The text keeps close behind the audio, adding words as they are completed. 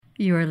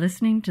You are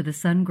listening to the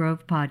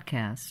Sungrove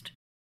Podcast.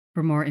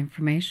 For more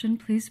information,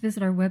 please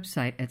visit our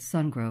website at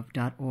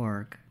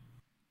sungrove.org.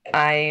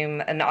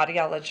 I'm an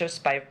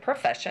audiologist by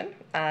profession.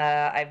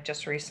 I've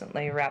just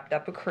recently wrapped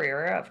up a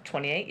career of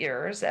 28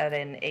 years at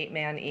an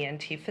 8-man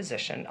ENT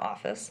physician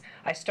office.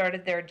 I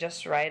started there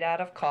just right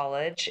out of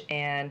college,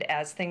 and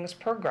as things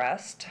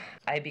progressed,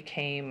 I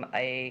became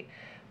a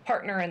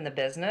partner in the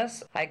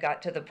business. I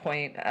got to the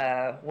point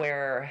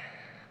where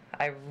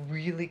I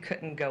really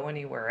couldn't go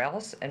anywhere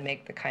else and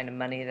make the kind of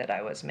money that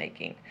I was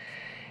making.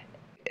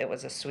 It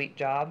was a sweet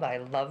job. I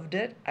loved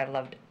it. I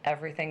loved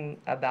everything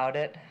about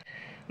it.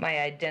 My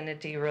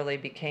identity really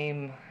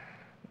became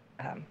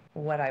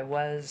what I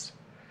was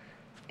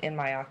in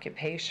my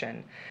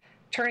occupation.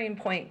 Turning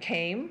point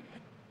came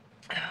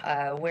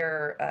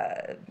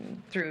where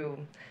through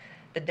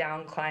the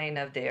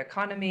downcline of the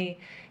economy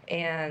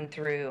and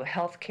through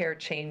healthcare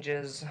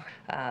changes,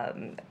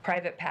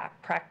 private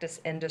practice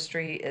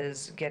industry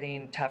is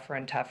getting tougher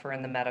and tougher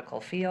in the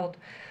medical field.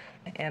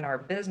 And our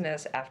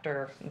business,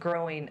 after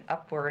growing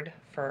upward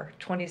for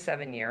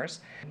 27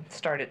 years,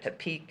 started to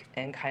peak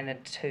and kind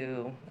of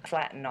to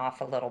flatten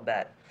off a little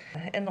bit.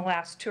 In the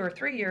last 2 or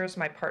 3 years,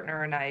 my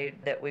partner and I,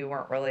 that we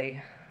weren't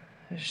really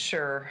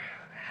sure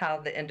how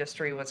the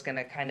industry was going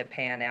to kind of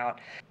pan out.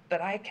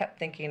 But I kept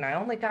thinking, I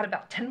only got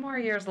about 10 more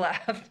years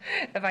left.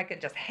 If I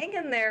could just hang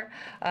in there,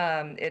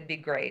 it'd be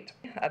great.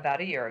 About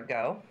a year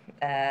ago,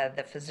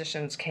 the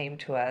physicians came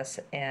to us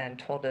and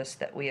told us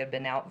that we had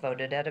been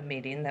outvoted at a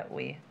meeting that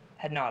we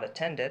had not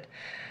attended,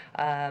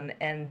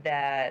 and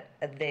that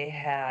they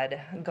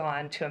had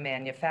gone to a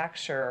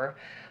manufacturer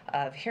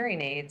of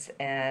hearing aids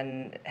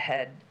and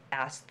had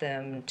asked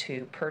them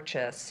to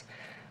purchase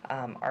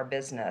our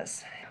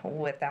business.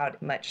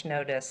 Without much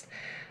notice,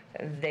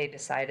 they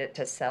decided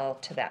to sell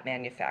to that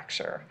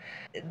manufacturer.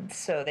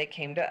 So they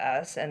came to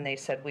us and they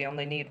said, we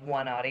only need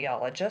one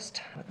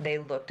audiologist. They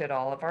looked at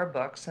all of our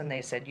books and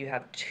they said, you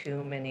have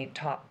too many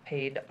top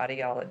paid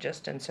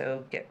audiologists, and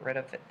so get rid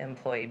of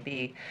employee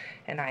B.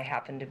 And I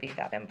happened to be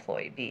that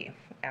employee B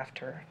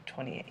after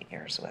 28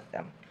 years with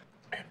them.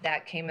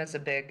 That came as a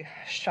big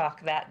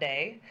shock that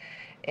day,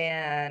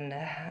 and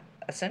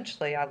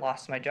essentially I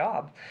lost my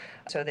job.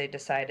 So they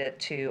decided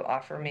to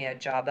offer me a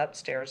job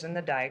upstairs in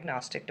the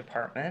diagnostic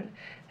department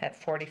at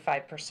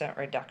 45%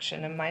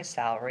 reduction in my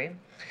salary,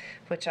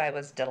 which I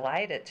was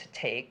delighted to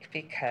take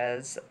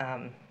because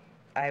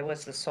I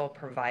was the sole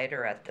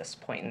provider at this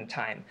point in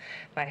time.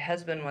 My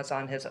husband was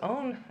on his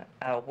own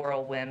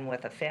whirlwind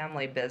with a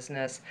family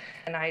business,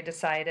 and I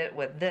decided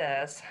with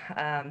this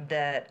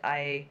that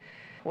I,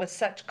 with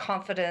such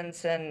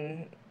confidence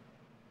and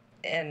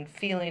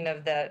feeling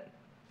of that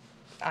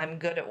I'm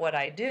good at what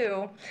I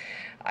do,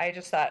 I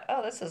just thought,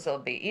 oh, will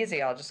be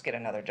easy. I'll just get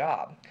another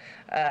job.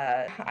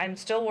 I'm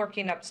still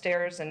working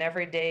upstairs, and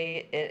every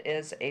day it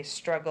is a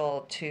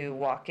struggle to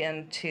walk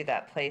into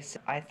that place.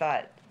 I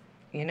thought,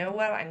 you know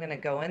what? I'm going to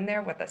go in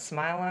there with a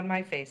smile on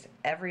my face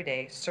every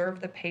day,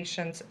 serve the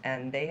patients,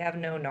 and they have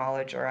no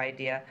knowledge or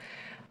idea.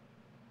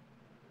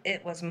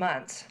 It was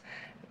months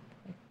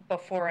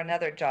before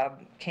another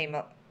job came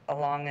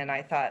along, and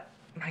I thought,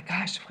 my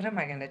gosh, what am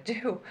I going to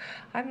do?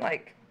 I'm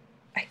like,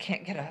 I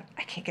can't get a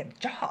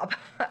job.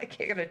 I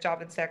can't get a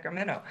job in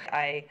Sacramento.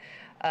 I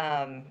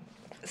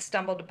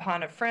stumbled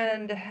upon a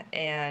friend,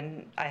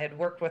 and I had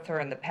worked with her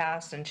in the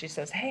past, and she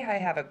says, hey, I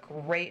have a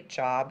great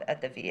job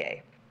at the VA.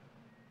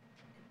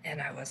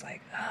 And I was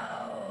like,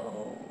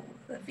 oh,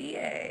 the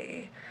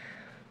VA.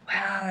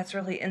 Wow, that's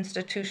really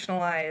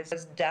institutionalized.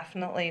 It's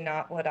definitely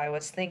not what I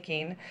was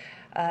thinking.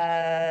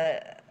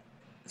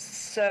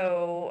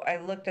 So I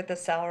looked at the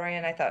salary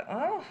and I thought,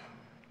 oh,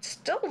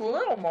 still a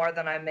little more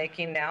than I'm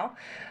making now.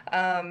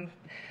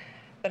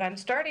 But I'm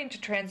starting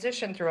to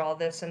transition through all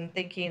this and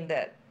thinking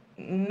that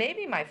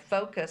maybe my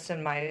focus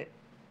in my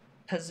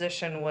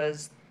position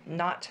was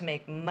not to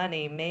make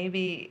money.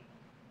 Maybe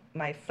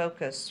my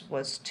focus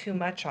was too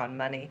much on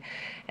money,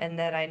 and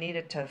that I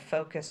needed to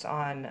focus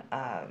on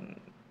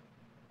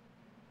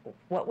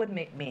what would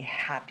make me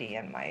happy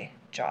in my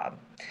job,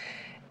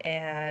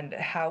 and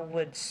how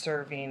would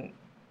serving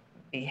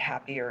be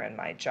happier in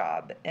my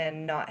job,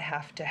 and not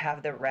have to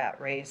have the rat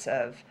race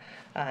of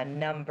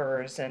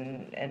numbers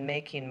and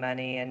making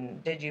money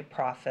and did you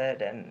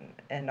profit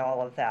and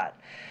all of that.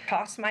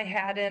 Tossed my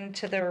hat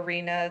into the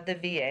arena of the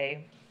VA,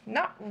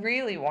 not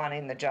really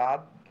wanting the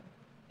job,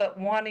 but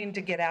wanting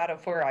to get out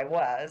of where I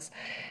was.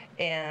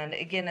 And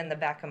again, in the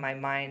back of my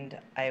mind,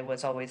 I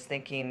was always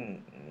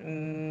thinking,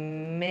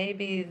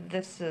 maybe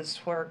this is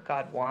where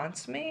God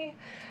wants me.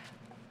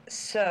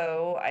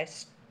 So I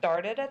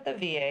started at the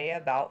VA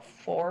about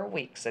 4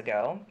 weeks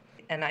ago,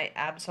 and I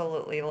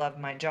absolutely love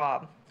my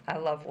job. I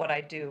love what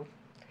I do.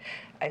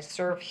 I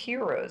serve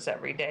heroes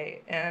every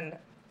day, and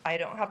I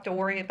don't have to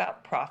worry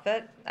about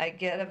profit. I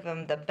give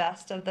them the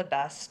best of the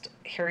best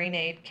hearing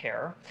aid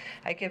care.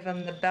 I give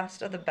them the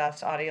best of the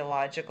best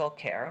audiological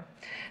care.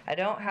 I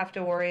don't have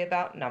to worry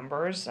about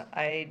numbers.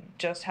 I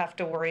just have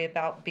to worry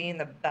about being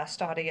the best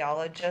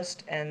audiologist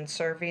and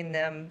serving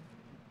them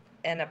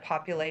in a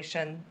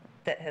population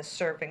that has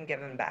served and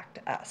given back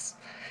to us.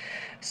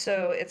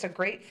 So it's a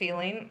great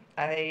feeling.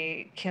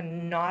 I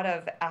cannot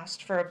have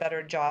asked for a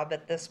better job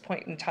at this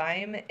point in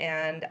time,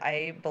 and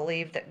I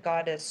believe that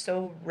God is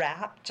so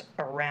wrapped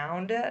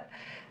around it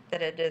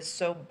that it is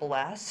so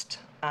blessed.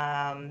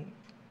 And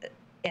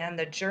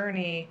the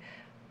journey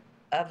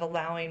of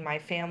allowing my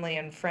family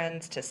and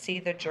friends to see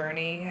the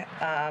journey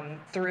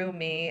through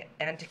me,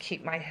 and to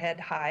keep my head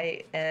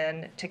high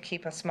and to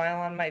keep a smile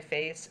on my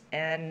face,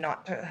 and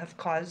not to have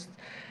caused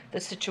the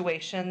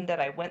situation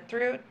that I went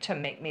through to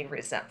make me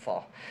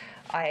resentful.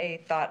 I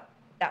thought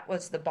that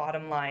was the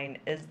bottom line,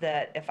 is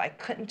that if I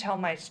couldn't tell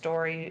my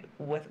story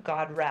with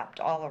God wrapped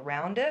all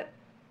around it,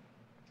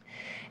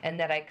 and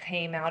that I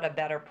came out a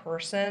better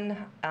person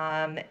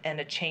and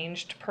a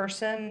changed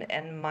person,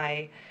 and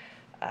my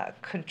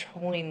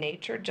controlling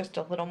nature just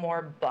a little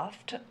more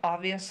buffed,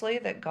 obviously,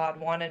 that God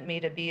wanted me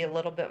to be a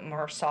little bit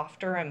more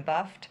softer and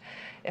buffed.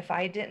 If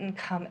I didn't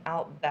come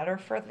out better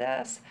for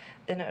this,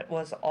 then it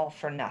was all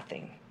for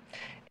nothing.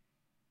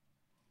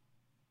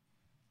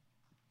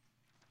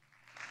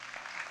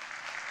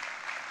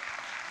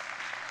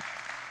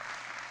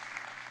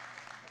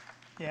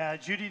 Yeah,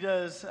 Judy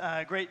does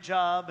a great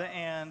job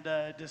and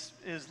just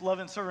is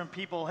loving serving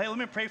people. Hey, let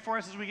me pray for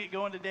us as we get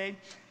going today.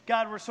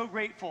 God, we're so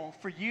grateful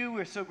for you.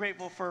 We're so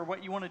grateful for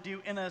what you want to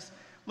do in us.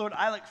 Lord,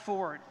 I look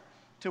forward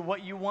to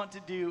what you want to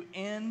do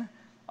in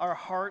our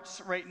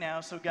hearts right now.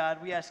 So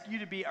God, we ask you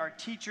to be our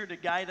teacher, to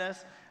guide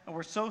us. And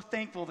we're so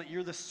thankful that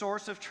you're the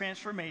source of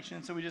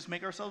transformation. So we just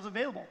make ourselves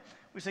available.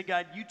 We say,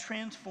 God, you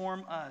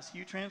transform us.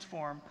 You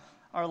transform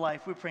our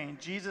life. We pray in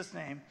Jesus'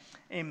 name,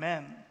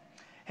 amen.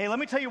 Hey, let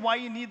me tell you why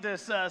you need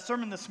this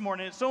sermon this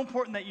morning. It's so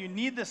important that you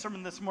need this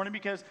sermon this morning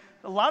because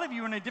a lot of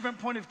you are in a different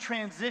point of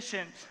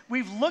transition.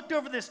 We've looked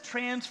over this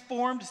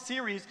transformed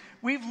series.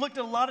 We've looked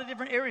at a lot of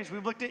different areas.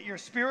 We've looked at your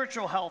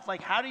spiritual health,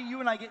 like how do you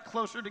and I get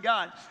closer to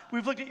God?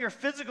 We've looked at your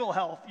physical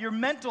health, your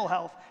mental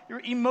health, your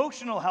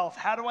emotional health.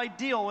 How do I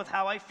deal with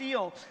how I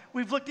feel?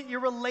 We've looked at your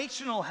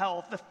relational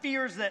health, the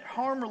fears that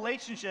harm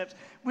relationships.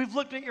 We've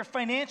looked at your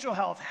financial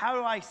health. How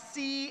do I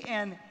see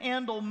and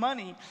handle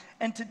money?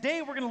 And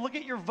today we're going to look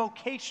at your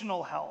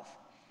vocational health.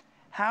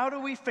 How do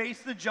we face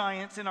the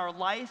giants in our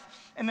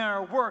life and in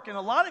our work? And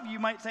a lot of you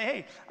might say,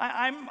 hey,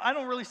 I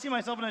don't really see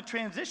myself in a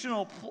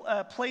transitional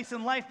place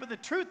in life. But the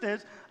truth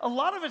is, a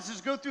lot of us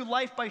just go through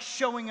life by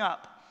showing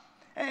up.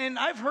 And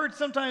I've heard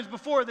sometimes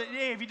before that,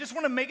 hey, if you just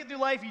want to make it through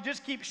life, you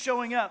just keep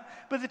showing up.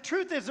 But the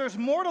truth is, there's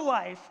more to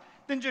life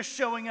than just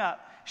showing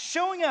up.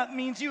 Showing up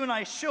means you and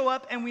I show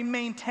up and we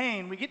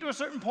maintain. We get to a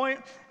certain point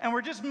and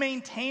we're just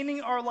maintaining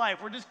our life.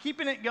 We're just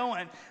keeping it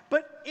going.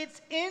 But it's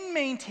in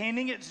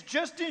maintaining, it's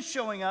just in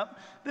showing up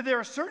that there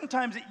are certain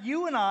times that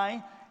you and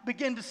I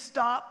begin to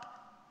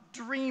stop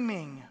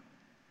dreaming.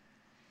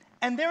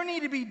 And there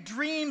need to be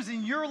dreams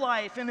in your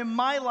life and in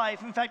my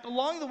life. In fact,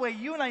 along the way,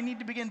 you and I need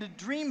to begin to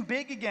dream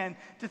big again,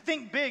 to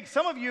think big.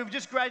 Some of you have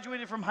just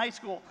graduated from high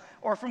school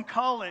or from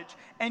college,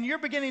 and you're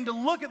beginning to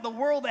look at the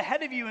world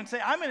ahead of you and say,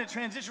 I'm in a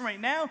transition right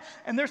now,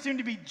 and there seem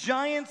to be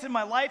giants in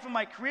my life and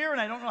my career, and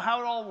I don't know how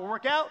it all will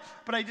work out,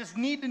 but I just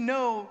need to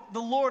know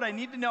the Lord. I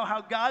need to know how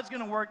God's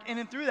going to work in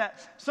and through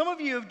that. Some of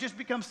you have just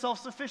become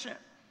self-sufficient.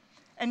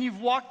 And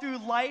you've walked through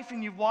life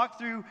and you've walked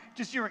through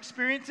just your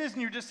experiences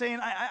and you're just saying,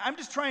 I'm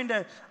just trying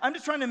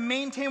to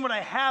maintain what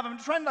I have. I'm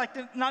trying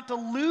not to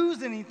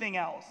lose anything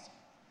else.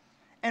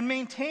 And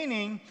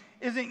maintaining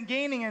isn't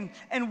gaining.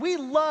 And we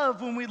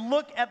love when we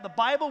look at the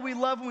Bible, we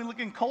love when we look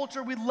in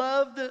culture, we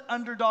love the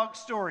underdog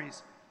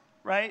stories,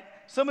 right?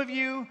 Some of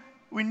you,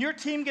 when your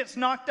team gets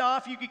knocked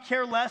off, you could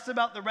care less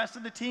about the rest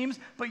of the teams,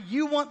 but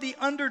you want the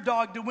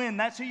underdog to win.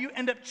 That's who you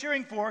end up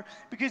cheering for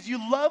because you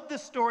love the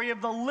story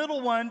of the little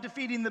one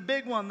defeating the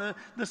big one,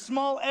 the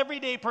small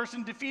everyday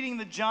person defeating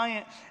the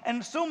giant.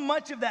 And so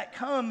much of that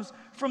comes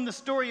from the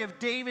story of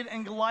David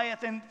and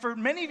Goliath. And for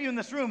many of you in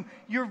this room,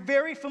 you're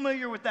very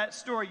familiar with that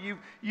story.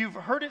 You've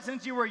heard it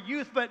since you were a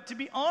youth, but to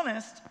be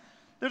honest,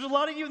 there's a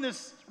lot of you in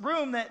this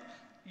room that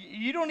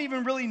you don't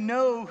even really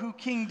know who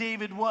King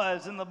David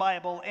was in the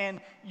Bible, and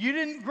you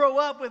didn't grow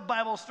up with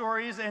Bible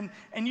stories, and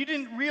you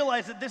didn't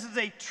realize that this is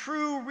a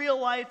true,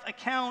 real-life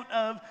account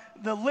of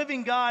the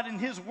living God and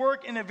his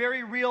work in a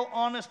very real,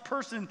 honest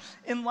person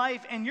in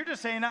life, and you're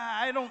just saying,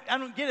 I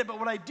don't get it, but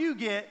what I do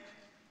get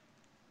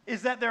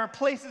is that there are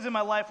places in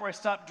my life where I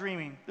stopped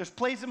dreaming. There's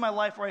places in my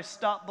life where I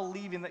stopped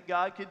believing that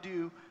God could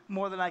do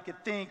more than I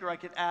could think or I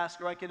could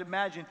ask or I could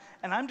imagine.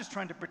 And I'm just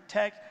trying to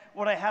protect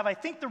what I have. I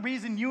think the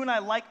reason you and I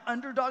like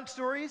underdog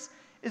stories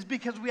is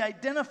because we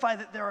identify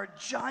that there are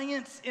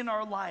giants in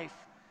our life.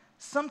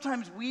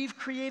 Sometimes we've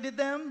created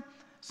them.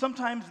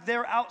 Sometimes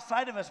they're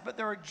outside of us. But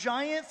there are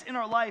giants in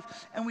our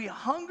life, and we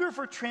hunger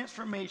for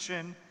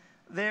transformation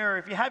there.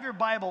 If you have your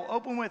Bible,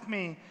 open with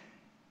me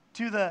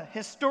to the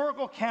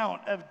historical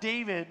account of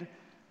David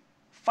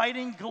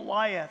fighting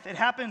Goliath. It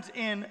happens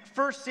in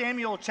 1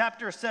 Samuel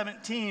chapter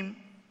 17,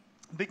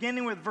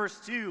 beginning with verse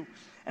 2.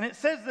 And it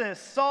says this,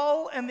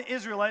 Saul and the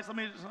Israelites,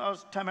 I'll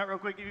just time out real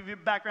quick, give you a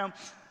background.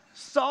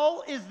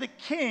 Saul is the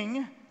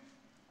king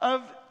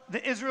of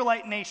the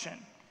Israelite nation.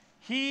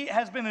 He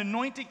has been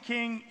anointed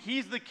king.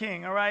 He's the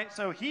king, all right?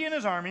 So he and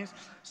his armies,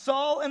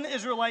 Saul and the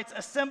Israelites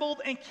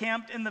assembled and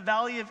camped in the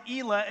valley of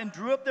Elah and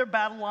drew up their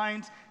battle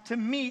lines to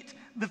meet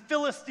the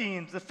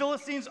Philistines. The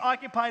Philistines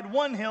occupied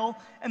one hill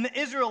and the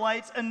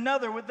Israelites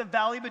another with the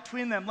valley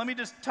between them. Let me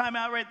just time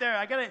out right there.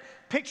 I got to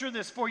picture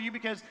this for you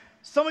because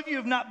some of you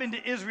have not been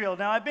to Israel.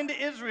 Now, I've been to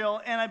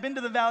Israel and I've been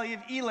to the valley of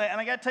Elah, and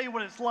I got to tell you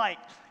what it's like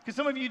because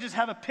some of you just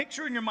have a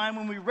picture in your mind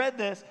when we read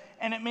this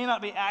and it may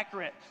not be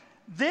accurate.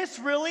 This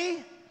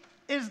really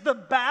is the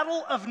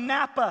Battle of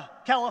Napa,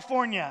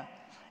 California.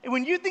 And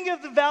when you think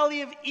of the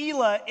Valley of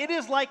Elah, it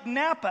is like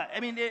Napa. I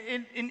mean,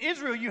 in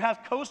Israel, you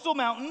have coastal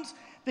mountains.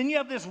 Then you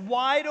have this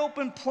wide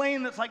open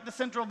plain that's like the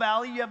Central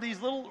Valley. You have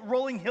these little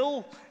rolling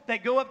hills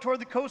that go up toward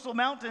the coastal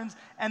mountains.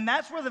 And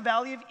that's where the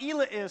Valley of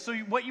Elah is. So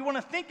what you want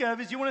to think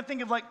of is you want to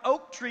think of like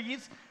oak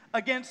trees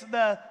against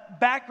the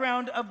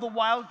background of the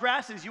wild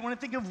grasses. You want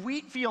to think of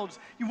wheat fields.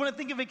 You want to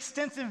think of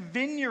extensive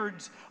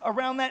vineyards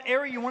around that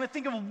area. You want to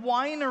think of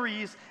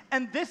wineries.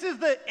 And this is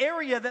the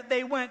area that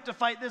they went to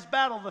fight this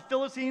battle. The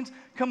Philistines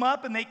come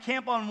up and they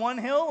camp on one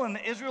hill and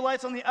the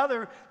Israelites on the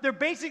other. They're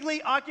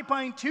basically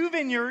occupying two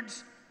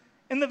vineyards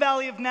in the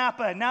valley of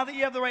Napa. Now that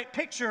you have the right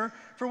picture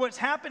for what's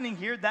happening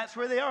here, that's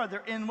where they are.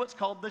 They're in what's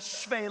called the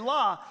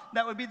Shvelah.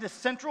 That would be the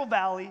central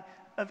valley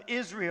of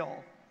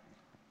Israel.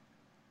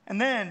 And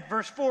then,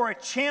 verse 4, a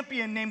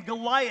champion named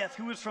Goliath,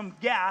 who was from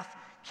Gath,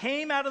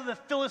 came out of the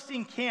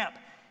Philistine camp.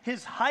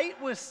 His height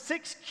was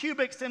 6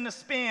 cubits in the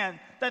span.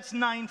 That's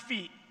 9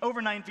 feet,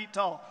 over 9 feet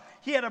tall.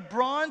 He had a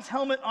bronze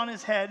helmet on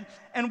his head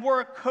and wore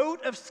a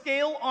coat of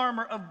scale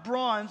armor of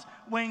bronze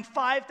weighing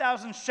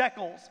 5,000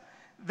 shekels.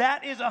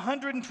 That is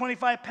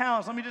 125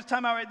 pounds. Let me just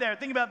time out right there.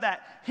 Think about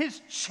that.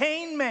 His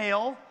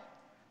chainmail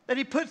that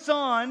he puts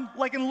on,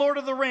 like in Lord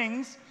of the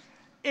Rings,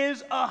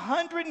 is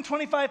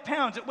 125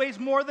 pounds. It weighs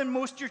more than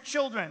most of your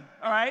children,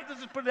 all right?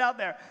 Let's just put it out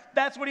there.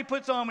 That's what he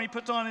puts on when he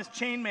puts on his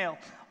chainmail.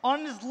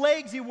 On his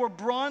legs, he wore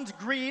bronze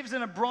greaves,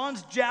 and a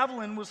bronze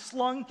javelin was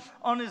slung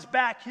on his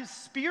back. His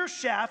spear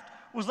shaft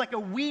was like a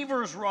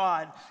weaver's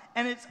rod,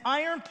 and its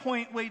iron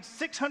point weighed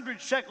 600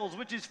 shekels,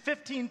 which is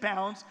 15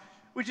 pounds,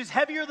 which is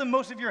heavier than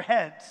most of your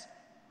heads.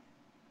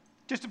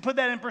 Just to put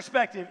that in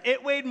perspective,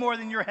 it weighed more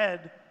than your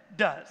head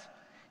does.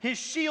 His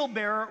shield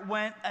bearer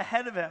went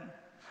ahead of him.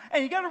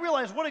 And you got to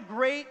realize what a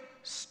great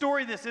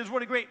story this is,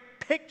 what a great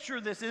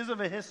picture this is of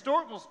a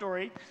historical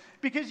story,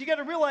 because you got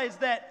to realize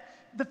that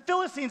the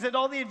Philistines had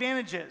all the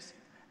advantages.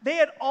 They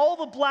had all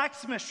the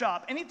blacksmith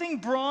shop. Anything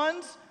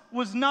bronze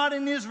was not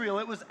in Israel.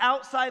 It was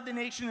outside the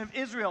nation of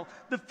Israel.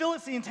 The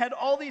Philistines had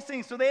all these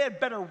things, so they had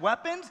better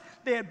weapons,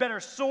 they had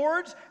better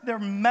swords, their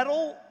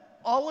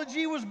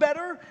metallurgy was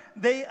better.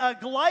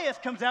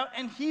 Goliath comes out,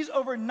 and he's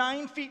over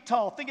 9 feet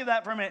tall. Think of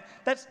that for a minute.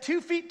 That's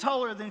 2 feet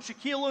taller than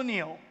Shaquille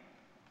O'Neal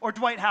or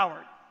Dwight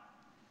Howard.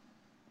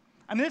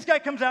 I mean, this guy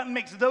comes out and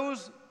makes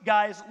those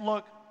guys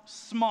look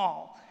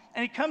small.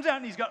 And he comes out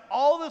and he's got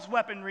all this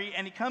weaponry,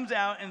 and he comes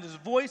out and his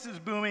voice is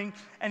booming,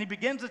 and he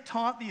begins to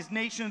taunt these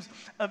nations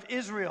of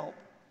Israel.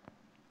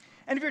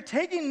 And if you're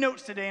taking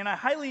notes today, and I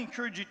highly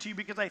encourage you to,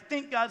 because I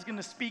think God's going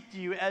to speak to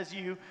you as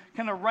you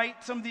kind of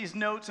write some of these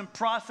notes and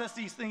process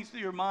these things through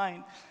your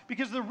mind.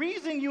 Because the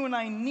reason you and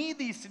I need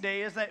these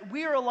today is that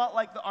we are a lot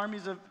like the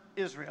armies of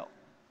Israel.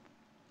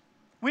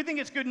 We think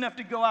it's good enough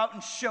to go out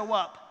and show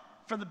up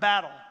for the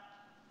battle.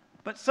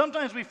 But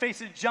sometimes we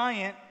face a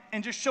giant,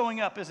 and just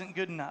showing up isn't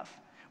good enough.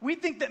 We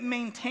think that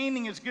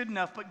maintaining is good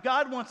enough, but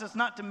God wants us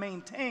not to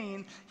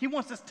maintain. He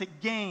wants us to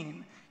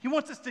gain. He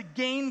wants us to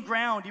gain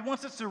ground. He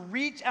wants us to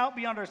reach out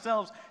beyond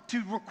ourselves,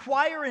 to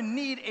require and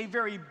need a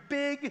very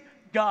big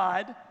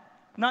God,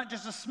 not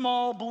just a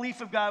small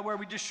belief of God where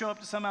we just show up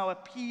to somehow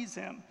appease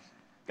him.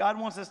 God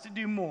wants us to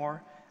do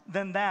more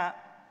than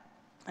that.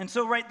 And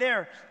so right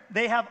there,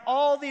 they have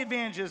all the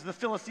advantages the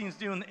Philistines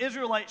do, and the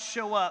Israelites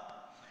show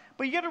up.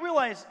 But you got to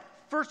realize,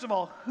 first of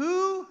all,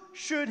 who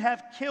should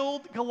have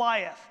killed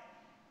Goliath?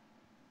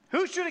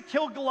 Who should have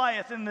killed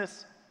Goliath in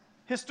this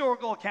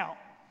historical account?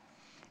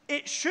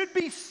 It should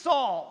be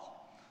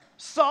Saul.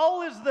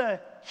 Saul is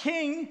the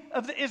king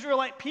of the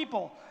Israelite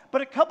people.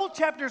 But a couple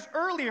chapters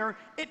earlier,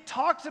 it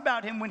talks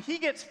about him when he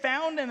gets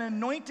found and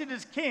anointed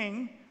as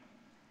king.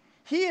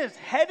 He is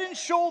head and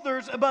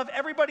shoulders above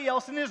everybody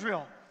else in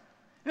Israel.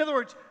 In other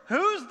words,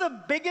 who's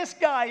the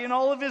biggest guy in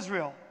all of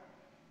Israel?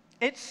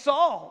 It's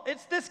Saul.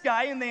 It's this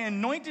guy, and they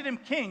anointed him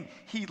king.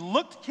 He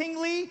looked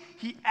kingly.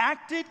 He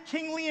acted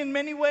kingly in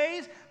many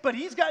ways, but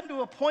he's gotten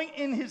to a point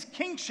in his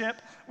kingship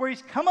where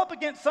he's come up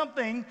against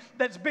something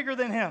that's bigger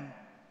than him.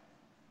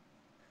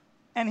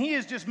 And he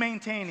is just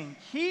maintaining.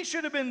 He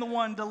should have been the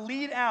one to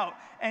lead out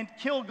and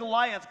kill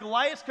Goliath.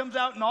 Goliath comes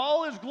out in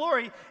all his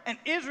glory, and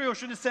Israel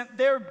should have sent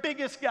their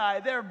biggest guy,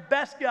 their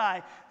best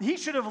guy. He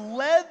should have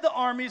led the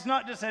armies,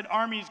 not just said,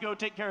 armies go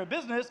take care of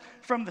business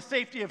from the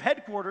safety of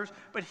headquarters,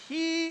 but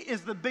he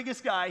is the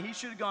biggest guy. He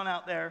should have gone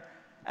out there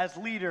as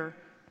leader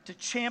to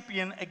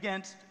champion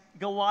against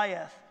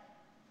Goliath.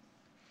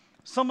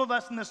 Some of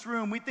us in this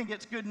room, we think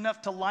it's good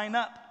enough to line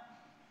up,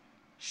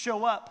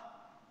 show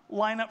up,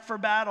 line up for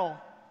battle.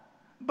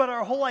 but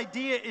our whole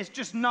idea is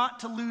just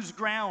not to lose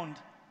ground.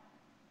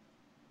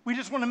 We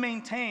just want to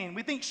maintain.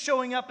 We think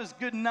showing up is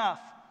good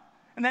enough.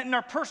 And that in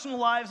our personal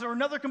lives or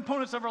in other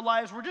components of our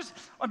lives,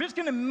 I'm just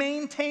going to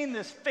maintain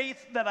this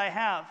faith that I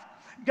have.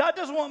 God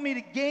doesn't want me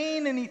to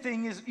gain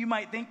anything, as you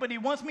might think, but he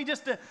wants me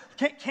just to,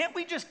 can't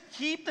we just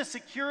keep the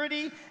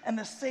security and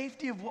the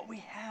safety of what we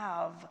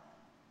have?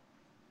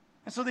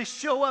 And so they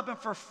show up, and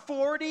for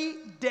 40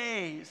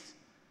 days,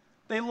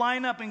 they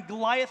line up, and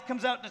Goliath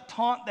comes out to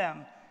taunt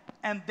them,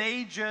 and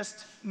they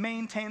just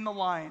maintain the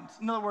lines.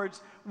 In other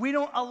words, we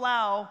don't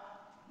allow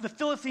the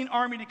Philistine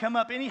army to come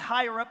up any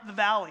higher up the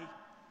valley.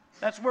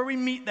 That's where we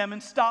meet them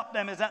and stop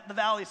them, is at the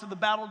valley, so the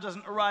battle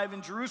doesn't arrive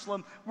in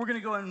Jerusalem. We're going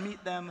to go and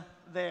meet them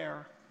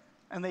there.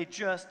 And they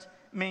just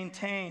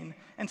maintain.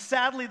 And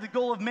sadly, the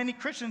goal of many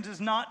Christians is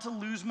not to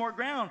lose more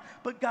ground.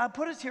 But God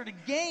put us here to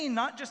gain,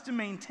 not just to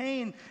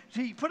maintain.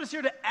 He put us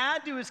here to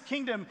add to his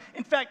kingdom.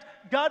 In fact,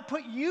 God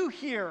put you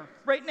here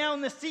right now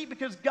in this seat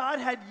because God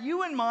had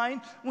you in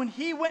mind when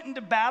he went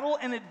into battle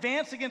and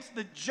advanced against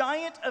the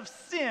giant of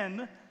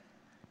sin,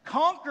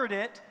 conquered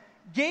it,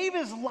 gave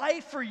his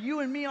life for you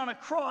and me on a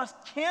cross,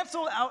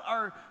 canceled out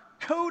our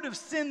code of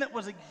sin that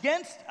was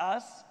against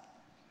us.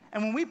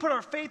 And when we put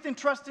our faith and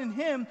trust in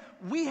him,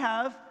 we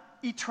have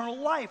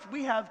eternal life.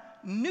 We have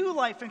new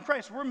life in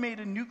Christ. We're made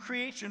a new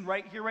creation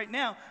right here, right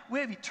now. We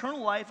have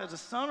eternal life as a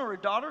son or a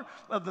daughter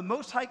of the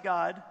Most High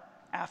God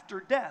after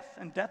death.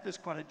 And death is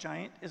quite a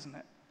giant, isn't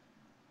it?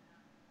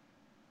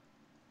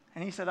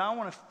 And he said, I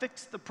want to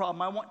fix the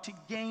problem. I want to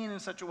gain in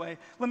such a way.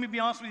 Let me be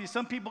honest with you.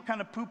 Some people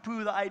kind of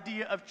poo-poo the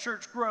idea of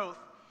church growth.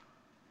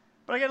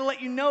 But I got to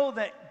let you know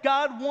that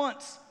God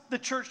wants the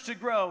church to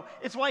grow.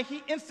 It's why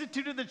he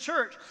instituted the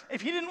church.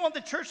 If he didn't want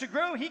the church to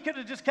grow, he could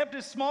have just kept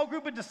his small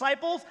group of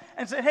disciples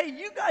and said, hey,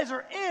 you guys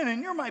are in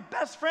and you're my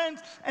best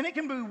friends and it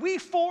can be we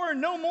four and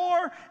no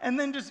more, and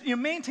then just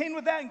maintain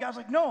with that. And God's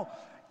like, no.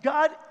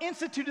 God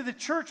instituted the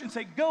church and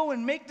said, go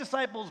and make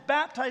disciples,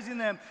 baptizing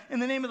them in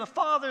the name of the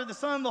Father, the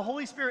Son, the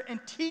Holy Spirit, and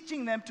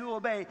teaching them to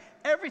obey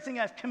everything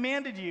I've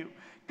commanded you.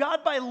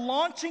 God, by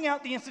launching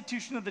out the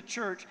institution of the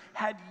church,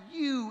 had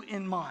you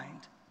in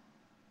mind.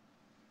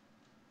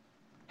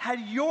 Had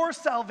your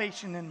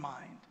salvation in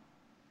mind.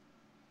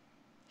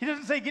 He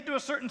doesn't say get to a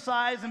certain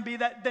size and be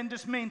that, then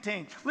just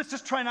maintain. Let's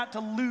just try not to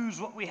lose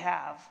what we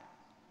have.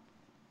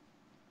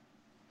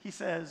 He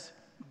says,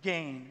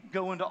 gain,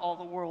 go into all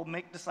the world,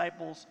 make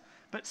disciples.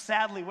 But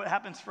sadly, what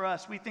happens for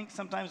us, we think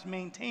sometimes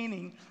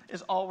maintaining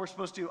is all we're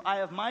supposed to do. I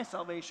have my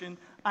salvation.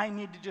 I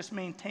need to just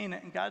maintain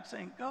it. And God's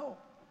saying, go,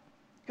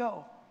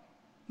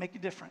 make a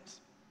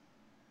difference.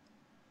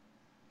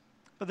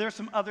 But there's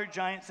some other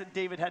giants that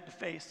David had to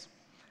face.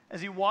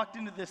 As he walked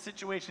into this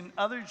situation,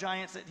 other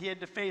giants that he had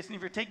to face. And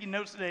if you're taking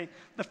notes today,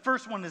 the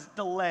first one is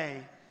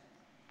delay.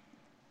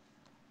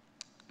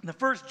 The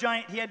first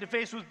giant he had to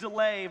face was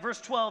delay. Verse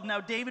 12, now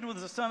David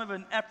was the son of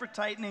an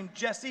Ephrathite named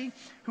Jesse,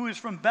 who is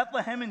from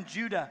Bethlehem in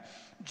Judah.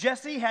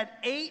 Jesse had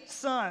 8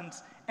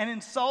 sons, and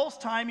in Saul's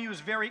time he was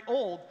very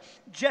old.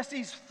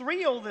 Jesse's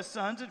 3 oldest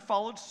sons had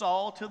followed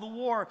Saul to the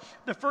war.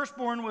 The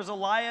firstborn was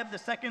Eliab, the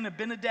second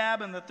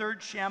Abinadab, and the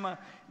third Shammah.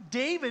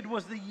 David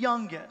was the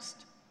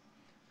youngest.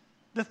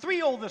 The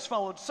 3 oldest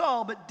followed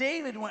Saul, but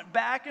David went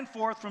back and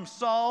forth from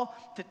Saul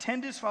to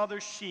tend his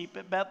father's sheep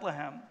at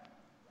Bethlehem.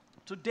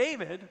 So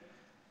David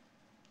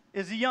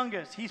is the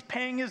youngest. He's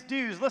paying his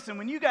dues. Listen,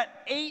 when you got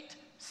 8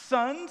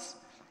 sons,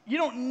 you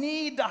don't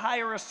need to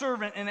hire a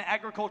servant in an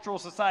agricultural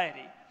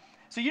society.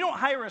 So you don't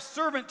hire a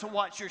servant to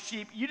watch your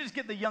sheep. You just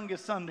get the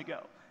youngest son to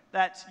go.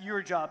 That's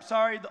your job.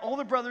 Sorry, the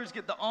older brothers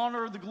get the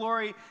honor, the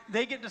glory.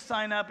 They get to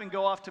sign up and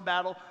go off to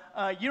battle.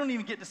 You don't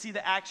even get to see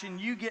the action.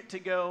 You get to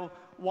go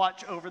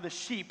watch over the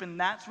sheep, and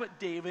that's what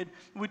David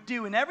would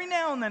do. And every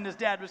now and then his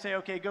dad would say,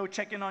 okay, go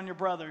check in on your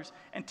brothers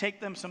and take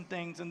them some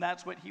things, and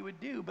that's what he would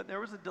do. But there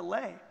was a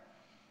delay.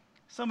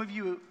 Some of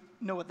you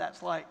know what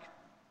that's like.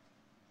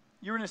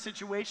 You're in a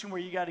situation where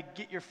you got to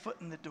get your foot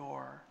in the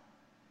door,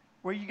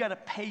 where you got to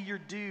pay your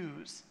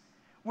dues,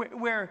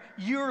 where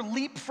you're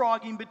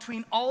leapfrogging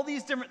between all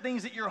these different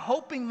things that you're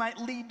hoping might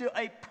lead to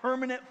a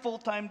permanent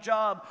full-time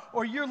job,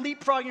 or you're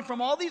leapfrogging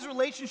from all these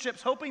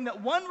relationships hoping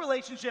that one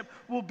relationship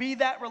will be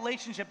that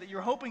relationship that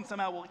you're hoping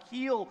somehow will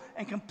heal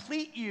and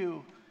complete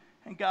you.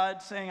 And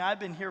God's saying, I've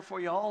been here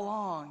for you all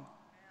along.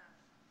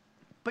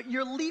 But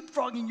you're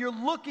leapfrogging, you're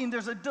looking,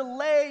 there's a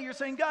delay. You're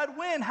saying, God,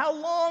 when? How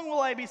long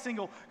will I be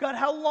single? God,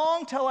 how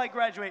long till I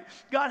graduate?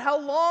 God, how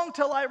long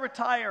till I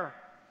retire?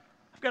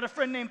 I've got a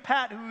friend named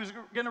Pat who's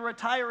going to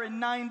retire in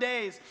 9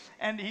 days,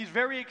 and he's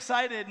very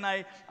excited. And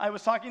I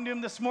was talking to him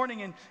this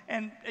morning,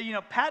 and you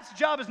know, Pat's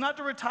job is not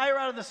to retire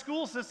out of the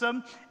school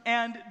system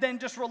and then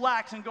just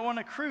relax and go on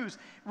a cruise.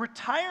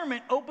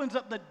 Retirement opens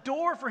up the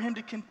door for him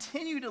to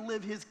continue to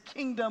live his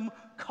kingdom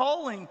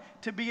calling,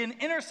 to be an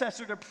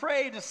intercessor, to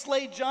pray, to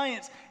slay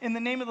giants in the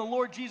name of the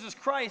Lord Jesus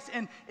Christ.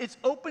 And it's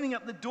opening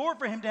up the door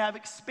for him to have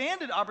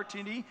expanded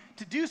opportunity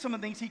to do some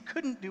of the things he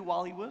couldn't do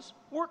while he was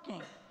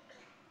working.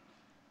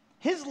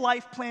 His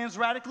life plan is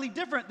radically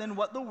different than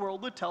what the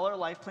world would tell our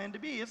life plan to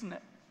be, isn't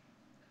it?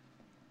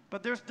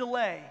 But there's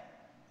delay.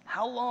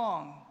 How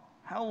long?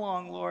 How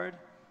long, Lord?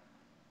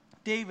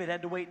 David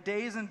had to wait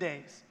days and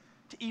days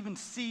to even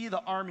see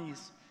the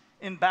armies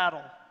in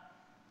battle.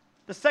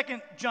 The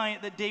second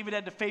giant that David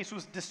had to face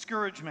was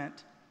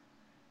discouragement.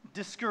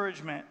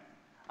 Discouragement.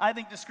 I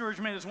think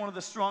discouragement is one of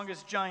the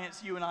strongest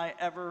giants you and I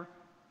ever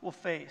will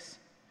face.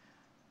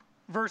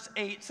 Verse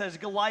 8 says,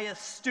 Goliath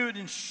stood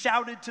and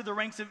shouted to the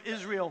ranks of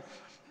Israel,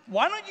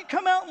 "Why don't you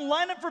come out and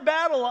line up for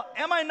battle?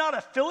 Am I not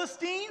a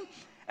Philistine?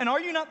 And are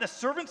you not the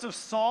servants of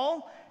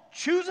Saul?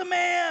 Choose a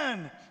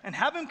man and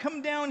have him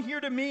come down here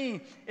to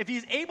me. If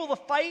he's able to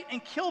fight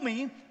and kill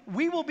me,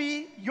 we will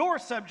be your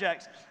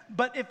subjects.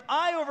 But if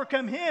I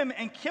overcome him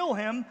and kill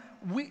him,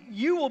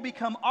 you will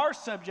become our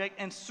subject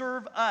and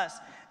serve us."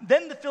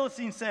 Then the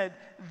Philistine said,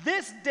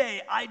 "This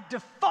day I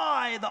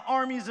defy the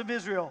armies of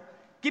Israel.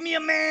 Give me a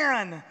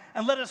man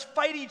and let us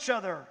fight each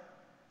other."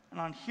 And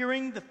on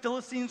hearing the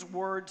Philistines'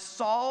 words,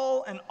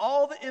 Saul and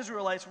all the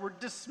Israelites were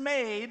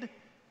dismayed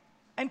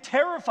and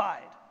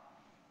terrified.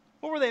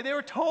 What were they? They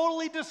were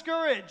totally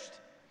discouraged.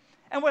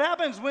 And what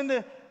happens when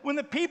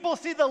the people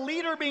see the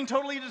leader being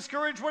totally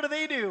discouraged? What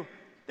do?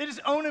 They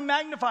just own and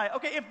magnify.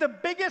 Okay, if the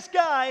biggest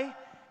guy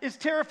is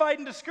terrified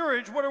and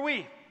discouraged, what are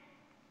we?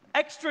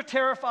 Extra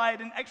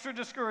terrified and extra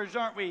discouraged,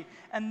 aren't we?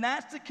 And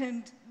that's the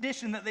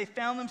condition that they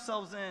found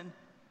themselves in.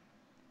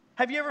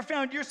 Have you ever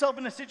found yourself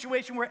in a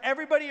situation where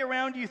everybody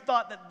around you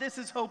thought that this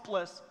is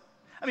hopeless?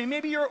 I mean,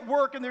 maybe you're at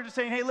work and they're just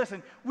saying, "Hey,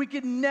 listen, we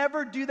could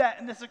never do that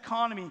in this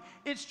economy.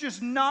 It's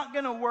just not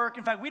going to work.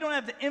 In fact, we don't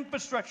have the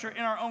infrastructure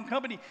in our own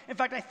company. In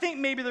fact, I think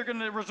maybe they're going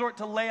to resort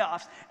to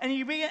layoffs." And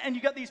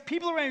you got these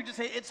people around you just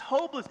say, "It's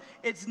hopeless.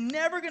 It's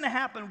never going to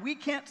happen. We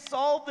can't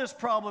solve this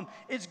problem.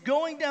 It's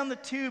going down the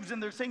tubes."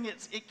 And they're saying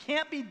it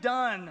can't be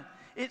done.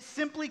 It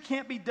simply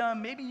can't be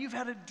done. Maybe you've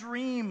had a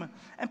dream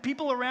and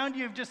people around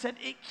you have just said,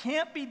 "It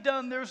can't be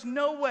done. There's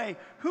no way."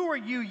 Who are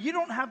you? You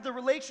don't have the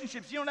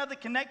relationships. You don't have the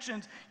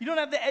connections. You don't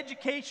have the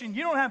education.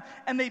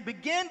 And they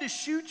begin to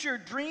shoot your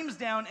dreams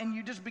down and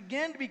you just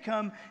begin to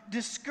become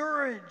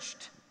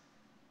discouraged.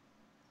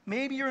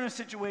 Maybe you're in a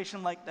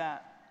situation like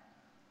that.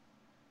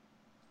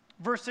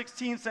 Verse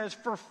 16 says,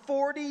 "For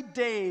 40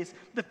 days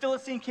the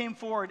Philistine came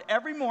forward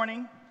every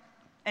morning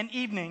and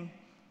evening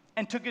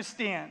and took his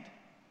stand."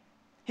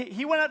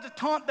 He went out to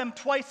taunt them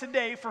twice a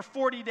day for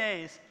 40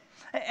 days.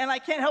 And I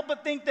can't help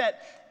but think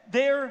that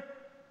there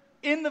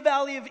in the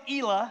valley of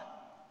Elah,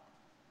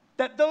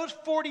 that those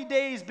 40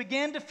 days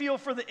began to feel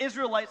for the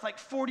Israelites like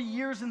 40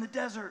 years in the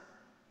desert.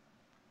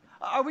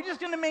 Are we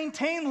just going to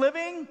maintain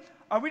living?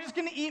 Are we just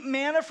going to eat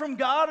manna from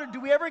God? Or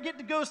do we ever get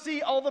to go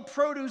see all the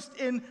produce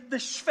in the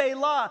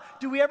Shphelah?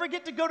 Do we ever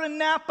get to go to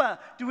Napa?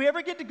 Do we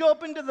ever get to go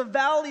up into the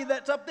valley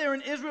that's up there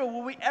in Israel?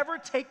 Will we ever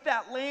take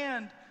that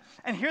land?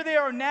 And here they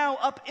are now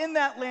up in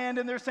that land,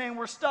 and they're saying,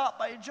 "We're stopped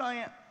by a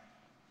giant."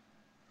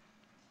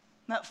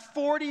 And that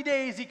 40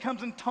 days, he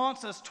comes and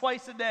taunts us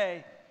twice a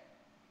day.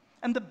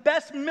 And the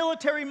best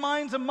military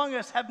minds among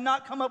us have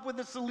not come up with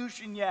a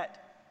solution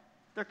yet.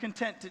 They're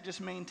content to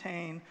just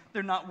maintain.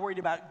 They're not worried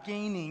about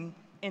gaining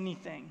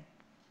anything.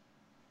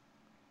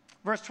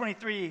 Verse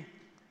 23,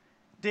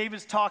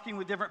 David's talking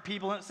with different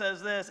people, and it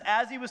says this: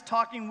 "As he was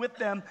talking with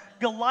them,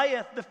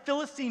 Goliath, the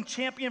Philistine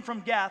champion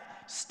from Gath,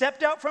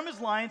 stepped out from his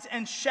lines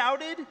and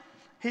shouted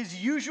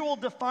his usual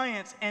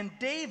defiance, and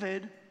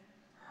David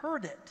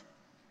heard it.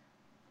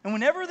 And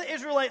whenever the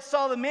Israelites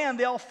saw the man,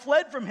 they all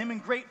fled from him in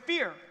great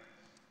fear."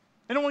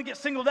 They don't want to get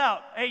singled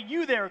out. "Hey,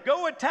 you there,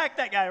 go attack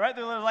that guy," right?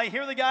 They're like,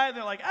 hear the guy,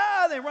 they're like,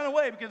 they run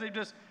away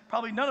because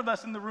probably none of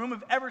us in the room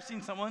have ever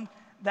seen someone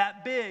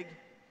that big.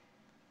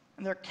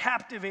 And they're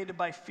captivated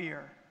by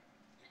fear.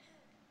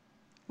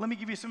 Let me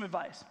give you some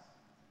advice.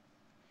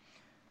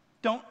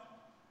 Don't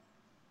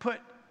put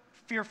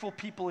fearful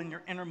people in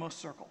your innermost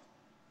circle.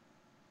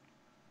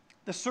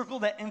 The circle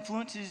that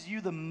influences you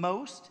the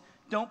most,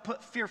 don't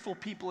put fearful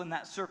people in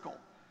that circle.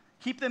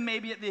 Keep them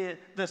maybe at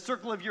the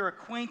circle of your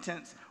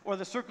acquaintance or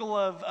the circle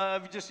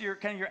of just your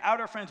kind of your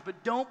outer friends,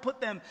 but don't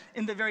put them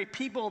in the very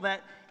people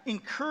that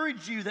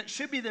encourage you, that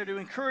should be there to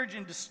encourage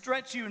and to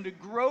stretch you and to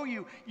grow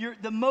you. You're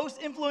the most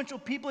influential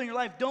people in your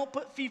life. Don't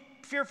put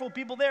fearful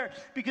people there,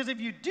 because if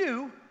you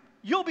do,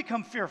 you'll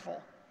become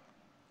fearful.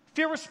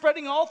 Fear was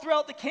spreading all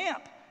throughout the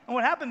camp. And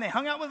what happened? They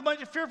hung out with a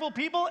bunch of fearful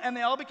people, and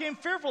they all became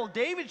fearful.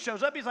 David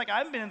shows up. He's like, "I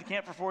haven't been in the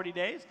camp for 40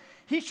 days.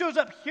 He shows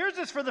up, hears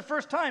this for the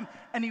first time,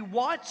 and he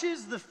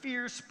watches the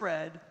fear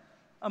spread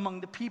among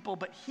the people,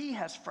 but he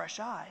has fresh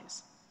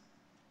eyes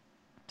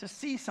to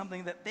see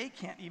something that they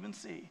can't even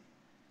see.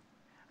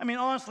 I mean,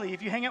 honestly,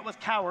 if you hang out with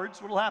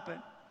cowards, what will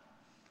happen?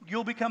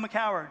 You'll become a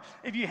coward.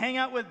 If you hang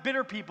out with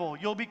bitter people,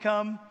 you'll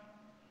become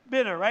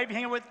bitter, right? If you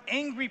hang out with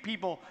angry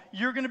people,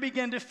 you're going to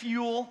begin to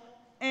fuel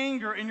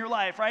anger in your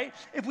life, right?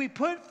 If we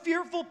put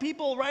fearful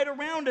people right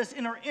around us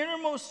in our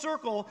innermost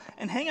circle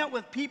and hang out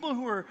with people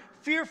who are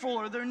fearful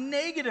or they're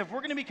negative,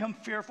 we're going to become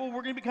fearful,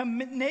 we're going to become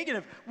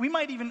negative. We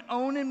might even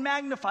own and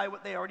magnify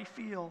what they already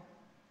feel.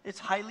 It's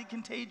highly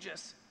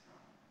contagious.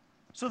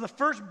 So the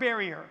first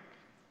barrier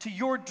to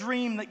your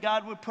dream that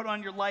God would put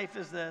on your life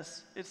is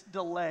this: it's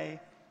delay.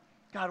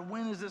 God,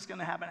 when is this going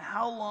to happen?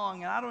 How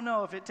long? And I don't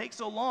know. If it takes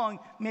so long,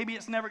 maybe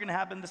it's never going to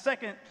happen. The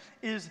second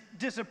is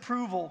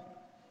disapproval.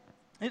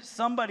 It's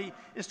somebody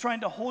is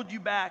trying to hold you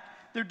back.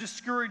 They're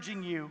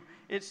discouraging you.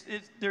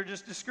 They're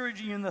just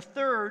discouraging you. And the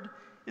third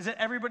is that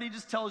everybody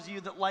just tells you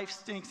that life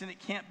stinks and it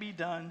can't be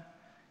done.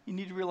 You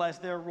need to realize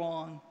they're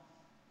wrong.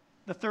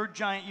 The third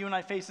giant you and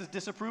I face is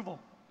disapproval.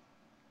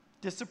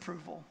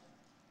 Disapproval.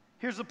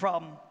 Here's the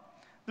problem.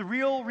 The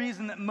real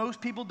reason that most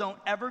people don't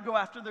ever go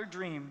after their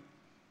dream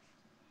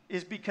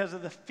is because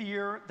of the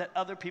fear that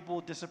other people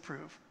will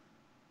disapprove.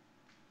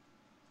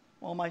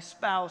 Well, my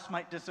spouse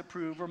might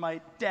disapprove, or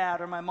my dad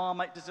or my mom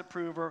might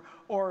disapprove,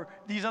 or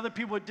these other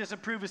people would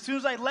disapprove. As soon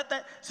as I let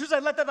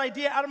that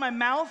idea out of my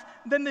mouth,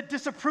 then the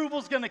disapproval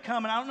is going to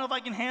come, and I don't know if I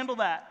can handle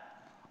that.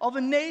 All the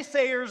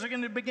naysayers are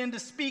going to begin to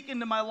speak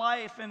into my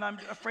life, and I'm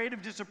afraid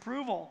of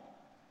disapproval.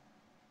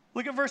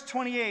 Look at verse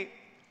 28.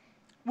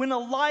 When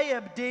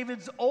Eliab,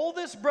 David's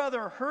oldest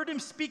brother, heard him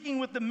speaking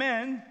with the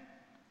men,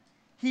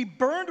 he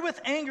burned with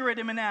anger at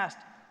him and asked,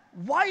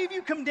 "Why have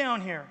you come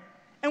down here?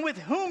 And with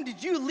whom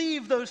did you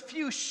leave those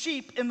few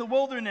sheep in the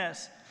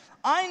wilderness?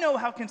 I know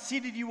how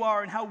conceited you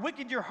are and how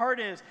wicked your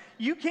heart is.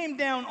 You came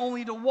down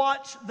only to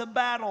watch the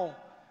battle."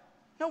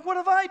 "Now what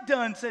have I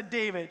done?" said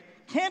David.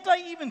 "Can't I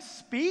even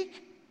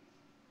speak?"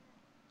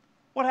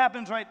 What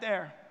happens right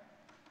there?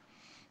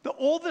 The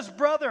oldest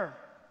brother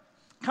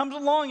comes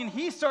along and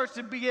he starts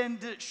to begin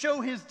to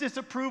show his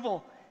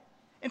disapproval.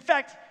 In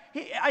fact,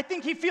 I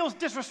think he feels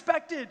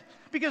disrespected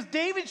because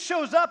David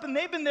shows up, and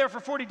they've been there for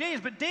 40 days,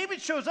 but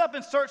David shows up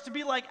and starts to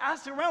be like,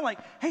 asking around like,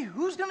 "Hey,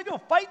 who's going to go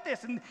fight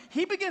this?" And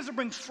he begins to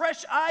bring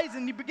fresh eyes,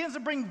 and he begins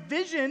to bring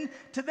vision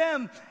to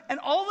them. And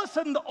all of a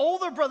sudden, the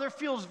older brother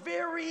feels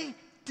very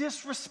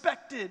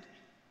disrespected.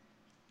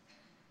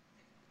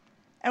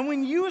 And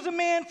when you as a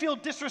man feel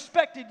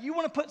disrespected, you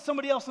want to put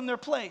somebody else in their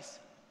place.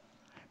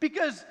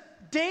 Because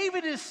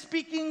David is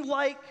speaking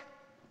like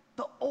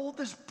the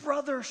oldest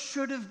brother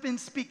should have been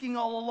speaking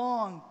all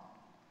along.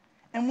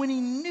 And when he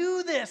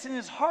knew this in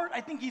his heart,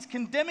 I think he's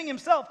condemning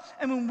himself.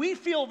 And when we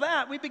feel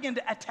that, we begin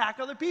to attack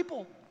other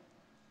people.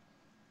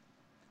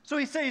 So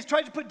he's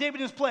trying to put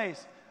David in his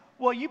place.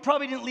 "Well, you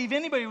probably didn't leave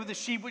anybody with a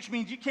sheep, which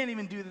means you can't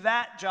even do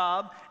that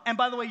job. And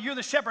by the way, you're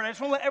the shepherd. I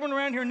just want to let everyone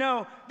around here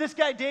know, this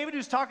guy David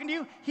who's talking to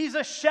you, he's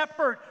a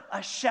shepherd.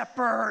 A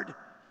shepherd.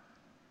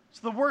 It's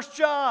the worst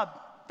job."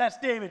 That's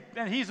David,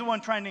 and he's the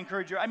one trying to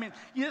encourage you. I mean,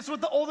 that's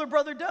what the older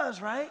brother does,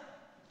 right?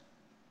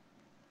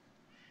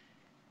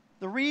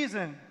 The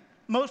reason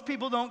most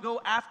people don't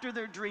go after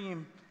their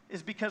dream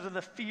is because of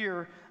the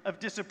fear of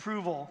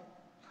disapproval.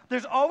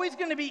 There's always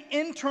going to be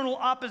internal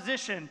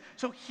opposition.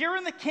 So here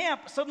in the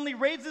camp suddenly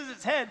raises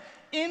its head,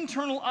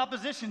 internal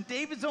opposition,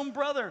 David's own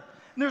brother.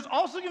 And there's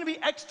also going to be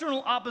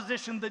external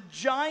opposition, the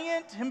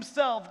giant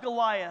himself,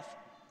 Goliath.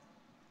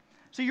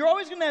 So you're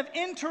always going to have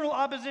internal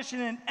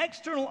opposition and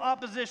external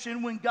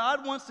opposition when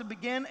God wants to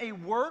begin a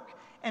work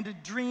and a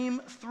dream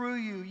through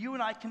you. You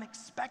and I can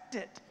expect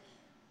it.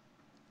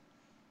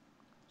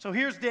 So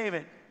here's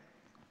David.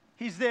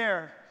 He's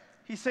there.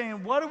 He's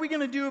saying, "What are we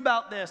going to do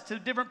about this?" to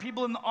different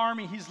people in the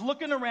army. He's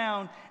looking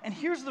around, and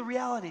here's the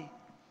reality.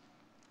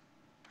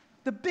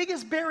 The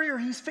biggest barrier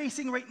he's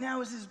facing right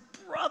now is his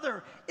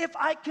brother. If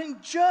I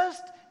can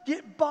just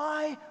get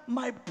by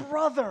my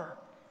brother,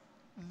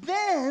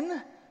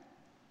 then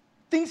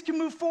things can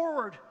move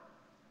forward.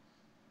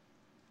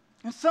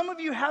 And some of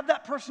you have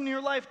that person in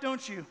your life,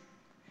 don't you?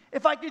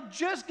 If I could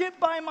just get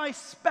by my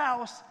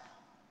spouse,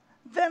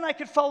 then I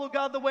could follow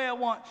God the way I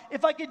want.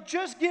 If I could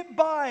just get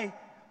by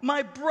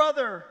my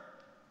brother,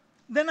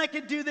 then I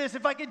could do this.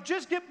 If I could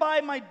just get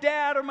by my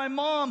dad or my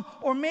mom,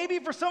 or maybe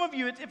for some of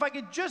you, it's if I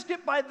could just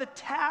get by the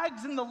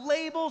tags and the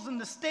labels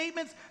and the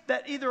statements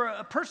that either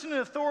a person in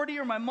authority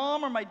or my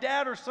mom or my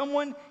dad or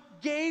someone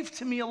gave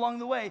to me along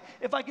the way.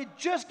 If I could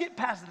just get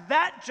past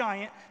that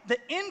giant, the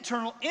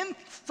internal,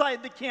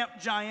 inside the camp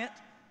giant,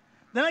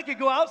 then I could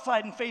go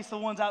outside and face the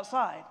ones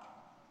outside.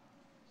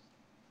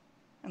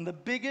 And the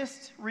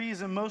biggest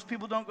reason most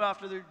people don't go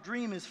after their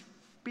dream is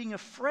being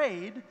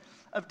afraid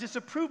of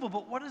disapproval.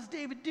 But what does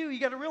David do? You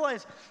got to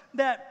realize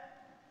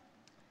that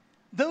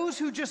those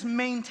who just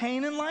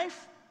maintain in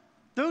life,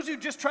 those who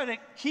just try to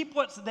keep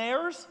what's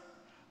theirs,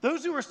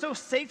 those who are so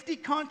safety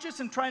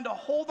conscious and trying to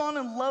hold on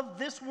and love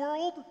this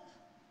world,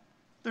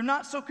 they're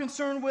not so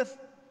concerned with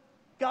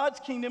God's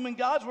kingdom and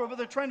God's world, but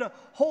they're trying to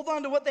hold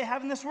on to what they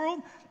have in this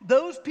world.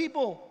 Those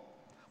people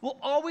will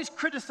always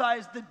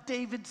criticize the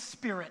David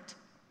spirit.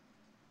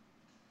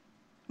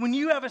 When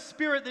you have a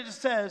spirit that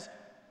just says,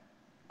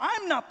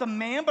 "I'm not the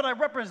man, but I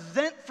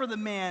represent for the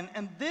man,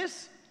 and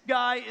this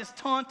guy is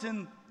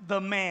taunting the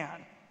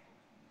man."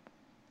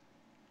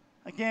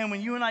 Again,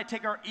 when you and I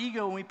take our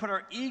ego and we put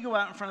our ego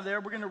out in front of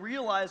there, we're going to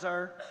realize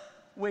our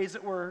ways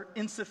that we're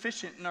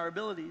insufficient in our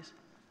abilities.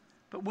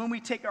 But when we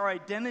take our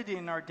identity,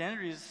 and our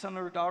identity is son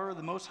or daughter of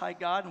the Most High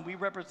God, and we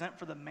represent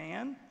for the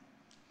man,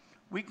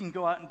 we can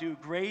go out and do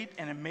great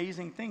and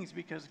amazing things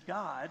because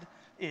God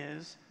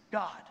is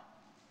God,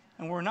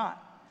 and we're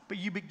not. But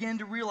you begin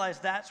to realize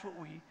that's what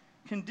we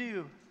can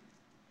do.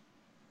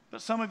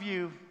 But some of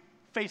you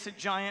face a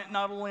giant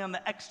not only on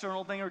the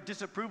external thing or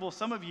disapproval.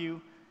 Some of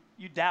you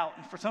doubt,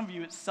 and for some of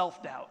you it's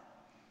self-doubt.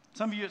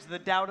 Some of you it's the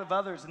doubt of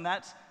others, and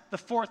that's the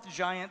fourth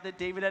giant that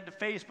David had to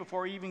face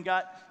before he even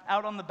got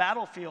out on the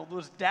battlefield,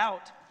 was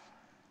doubt.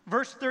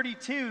 Verse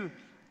 32,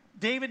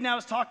 David now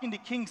is talking to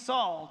King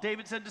Saul.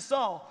 David said to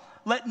Saul,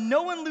 "Let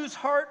no one lose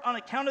heart on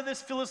account of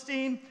this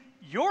Philistine.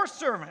 Your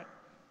servant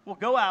will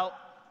go out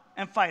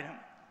and fight him."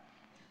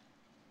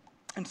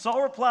 And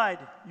Saul replied,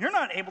 "You're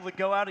not able to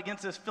go out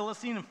against this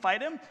Philistine and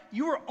fight him.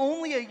 You are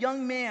only a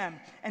young man,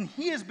 and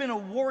he has been a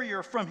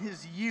warrior from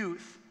his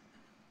youth."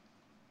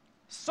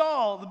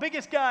 Saul, the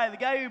biggest guy, the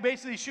guy who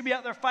basically should be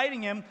out there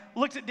fighting him,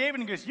 looks at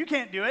David and goes, "You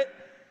can't do it.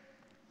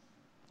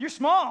 You're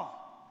small."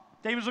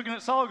 David's looking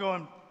at Saul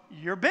going,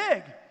 "You're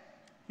big.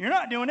 You're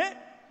not doing it."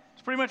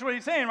 It's pretty much what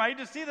he's saying, right? You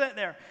just see that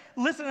there.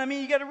 Listen, I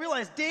mean, you got to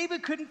realize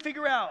David couldn't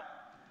figure out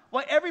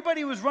why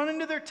everybody was running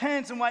to their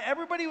tents and why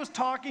everybody was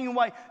talking and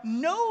why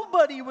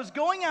nobody was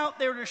going out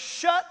there to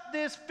shut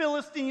this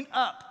Philistine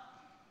up.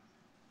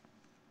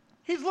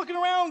 He's looking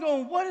around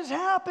going, "What has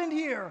happened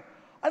here?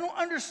 I don't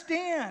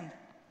understand."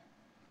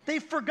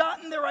 They've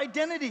forgotten their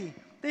identity.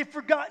 They've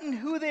forgotten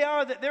who they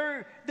are, that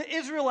they're the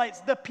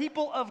Israelites, the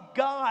people of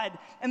God,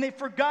 and they've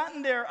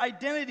forgotten their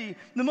identity.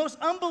 The most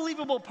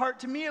unbelievable part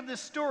to me of this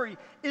story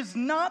is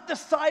not the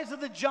size of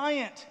the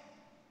giant.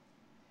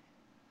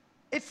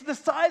 It's the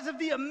size of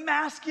the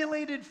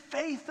emasculated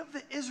faith of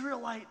the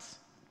Israelites.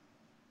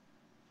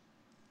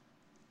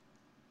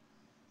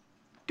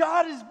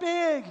 God is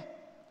big.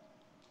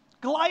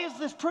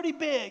 Goliath is pretty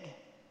big.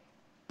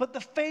 But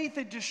the faith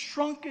had just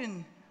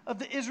shrunken of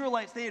the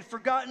Israelites. They had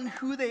forgotten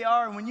who they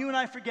are. And when you and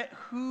I forget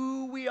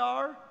who we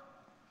are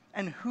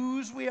and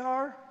whose we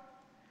are,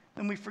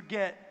 then we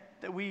forget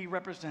that we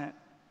represent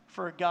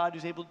for a God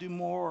who's able to do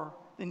more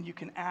than you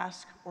can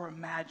ask or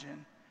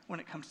imagine when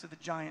it comes to the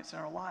giants in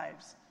our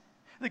lives.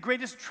 The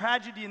greatest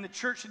tragedy in the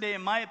church today,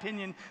 in my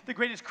opinion, the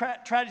greatest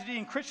tragedy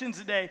in Christians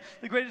today,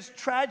 the greatest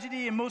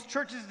tragedy in most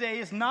churches today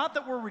is not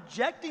that we're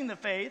rejecting the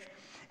faith,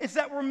 it's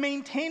that we're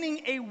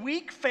maintaining a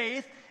weak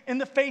faith in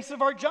the face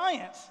of our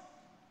giants.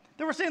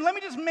 They were saying, let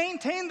me just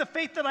maintain the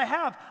faith that I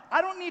have.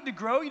 I don't need to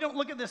grow. You don't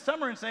look at this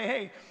summer and say,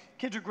 hey,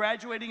 kids are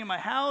graduating in my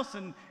house,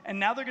 and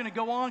now they're going to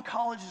go on.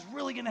 College is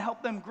really going to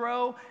help them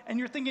grow. And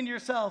you're thinking to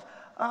yourself,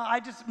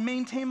 I just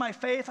maintain my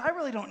faith. I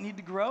really don't need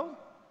to grow.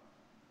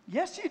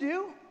 Yes, you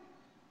do.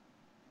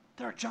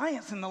 There are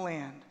giants in the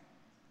land.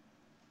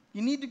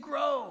 You need to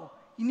grow.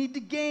 You need to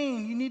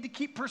gain. You need to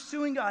keep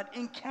pursuing God.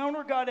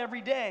 Encounter God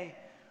every day.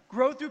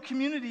 Grow through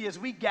community as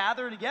we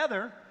gather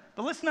together.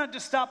 But let's not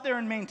just stop there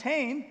and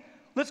maintain.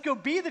 Let's go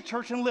be the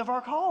church and live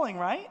our calling,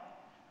 right?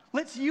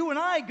 Let's you and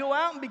I go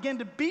out and begin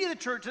to be the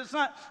church.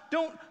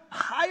 Don't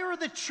hire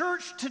the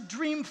church to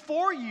dream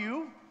for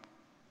you,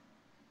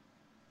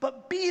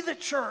 but be the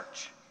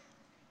church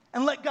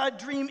and let God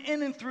dream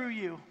in and through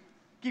you.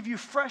 Give you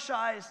fresh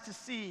eyes to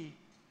see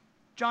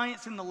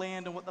giants in the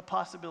land and what the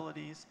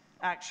possibilities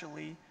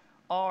actually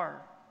are.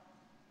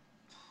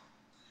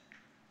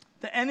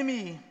 The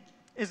enemy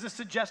is the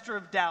suggester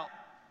of doubt.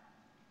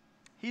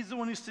 He's the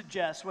one who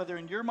suggests, whether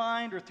in your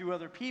mind or through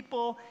other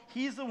people,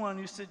 he's the one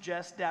who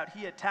suggests doubt.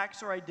 He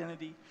attacks our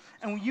identity.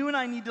 And you and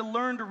I need to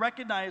learn to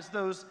recognize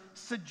those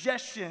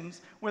suggestions,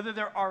 whether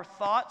they're our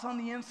thoughts on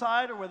the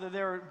inside or whether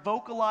they're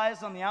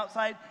vocalized on the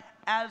outside,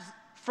 as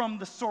from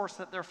the source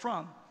that they're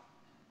from.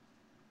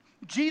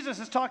 Jesus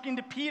is talking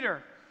to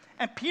Peter,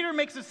 and Peter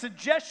makes a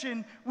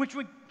suggestion,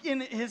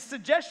 his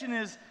suggestion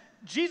is,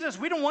 Jesus,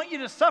 we don't want you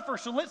to suffer,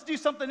 so let's do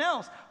something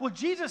else. Well,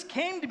 Jesus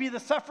came to be the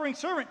suffering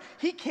servant.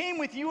 He came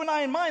with you and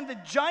I in mind. The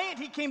giant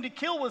he came to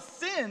kill was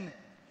sin.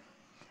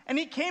 And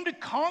he came to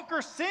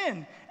conquer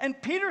sin.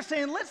 And Peter's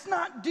saying, let's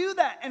not do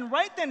that. And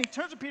right then he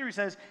turns to Peter, he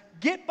says,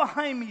 "Get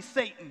behind me,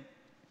 Satan."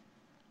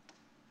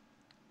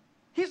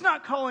 He's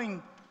not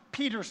calling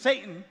Peter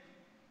Satan.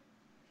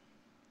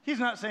 He's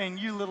not saying,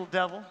 "You little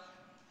devil."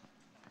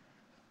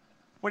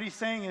 What he's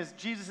saying is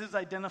Jesus is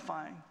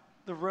identifying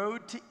the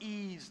road to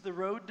ease, the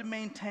road to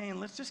maintain.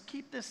 Let's just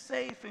keep this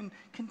safe and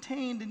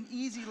contained and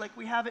easy like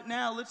we have it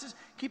now. Let's just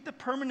keep the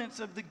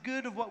permanence of the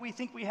good of what we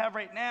think we have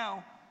right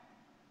now,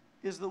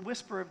 is the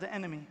whisper of the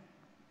enemy.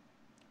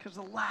 Because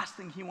the last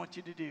thing he wants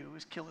you to do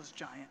is kill his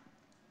giant.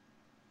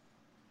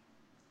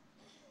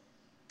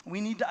 We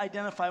need to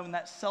identify when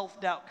that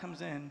self-doubt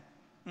comes in.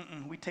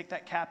 We take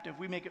that captive.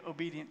 We make it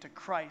obedient to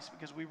Christ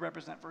because we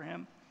represent for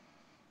him.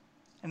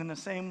 And in the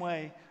same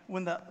way,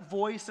 when the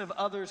voice of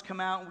others come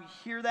out, we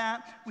hear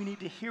that, we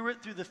need to hear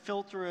it through the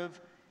filter of,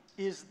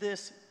 is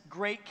this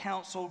great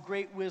counsel,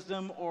 great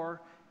wisdom, or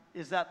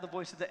is that the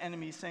voice of the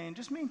enemy saying,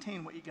 just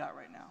maintain what you got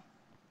right now?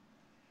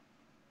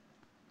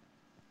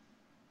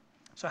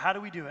 So how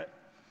do we do it?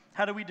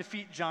 How do we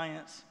defeat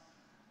giants?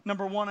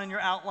 Number one on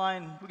your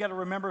outline, we got to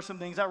remember some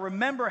things. I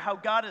remember how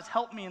God has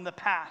helped me in the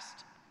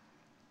past.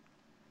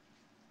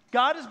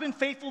 God has been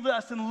faithful to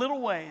us in little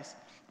ways.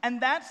 And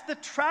that's the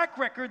track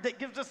record that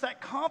gives us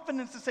that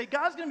confidence to say,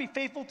 God's going to be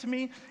faithful to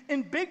me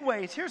in big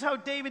ways. Here's how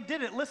David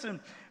did it.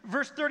 Listen,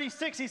 verse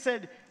 36, he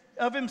said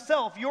of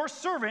himself, "Your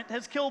servant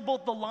has killed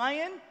both the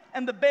lion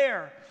and the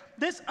bear.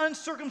 This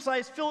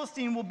uncircumcised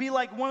Philistine will be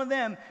like one of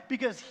them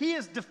because he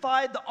has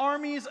defied the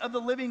armies of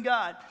the living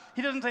God.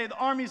 He doesn't say the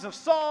armies of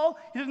Saul.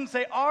 He doesn't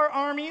say our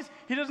armies.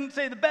 He doesn't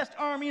say the best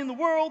army in the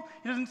world.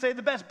 He doesn't say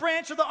the best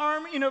branch of the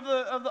army, of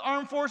the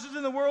armed forces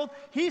in the world.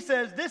 He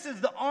says this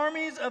is the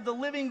armies of the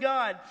living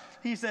God.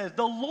 He says,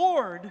 the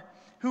Lord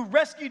who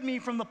rescued me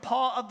from the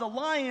paw of the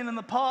lion and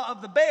the paw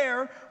of the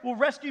bear will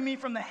rescue me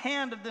from the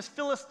hand of this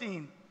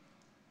Philistine.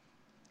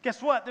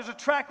 Guess what? There's a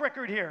track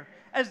record here.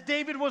 As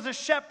David was a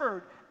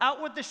shepherd,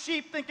 out with the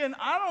sheep thinking,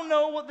 I don't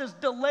know what this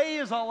delay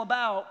is all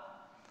about,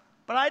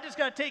 but I just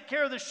got to take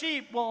care of the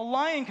sheep. Well, a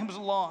lion comes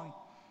along,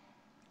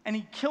 and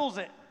he kills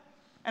it.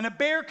 And a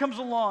bear comes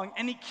along,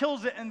 and he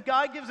kills it. And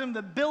God gives him the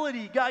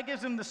ability, God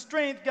gives him the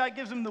strength, God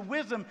gives him the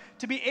wisdom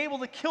to be able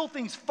to kill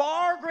things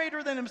far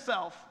greater than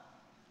himself.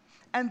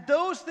 And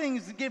those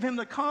things give him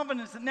the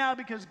confidence that now,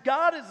 because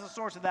God is the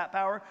source of that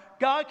power,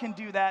 God can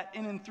do that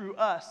in and through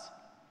us.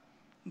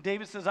 And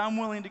David says, I'm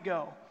willing to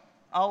go.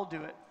 I'll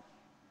do it.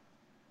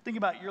 Think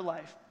about your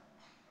life.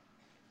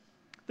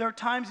 There are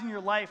times in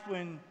your life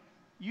when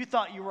you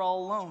thought you were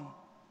all alone,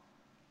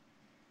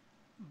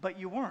 but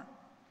you weren't.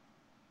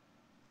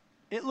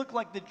 It looked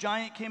like the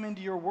giant came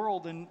into your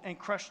world and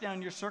crushed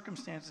down your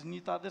circumstances, and you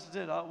thought, this is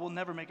it, we'll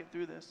never make it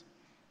through this.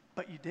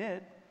 But you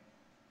did.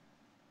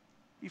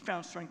 You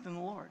found strength in the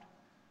Lord.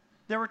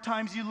 There were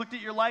times you looked at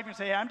your life and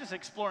say, hey, I'm just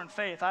exploring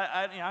faith.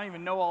 I don't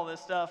even know all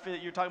this stuff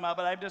that you're talking about,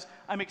 but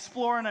I'm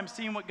exploring. I'm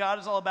seeing what God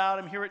is all about.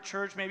 I'm here at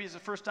church. Maybe it's the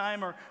first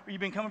time, or you've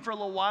been coming for a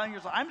little while, and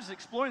you're like, I'm just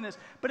exploring this.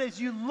 But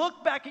as you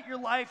look back at your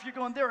life, you're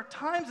going, there are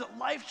times that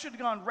life should have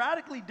gone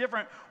radically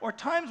different, or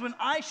times when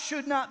I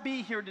should not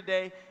be here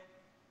today,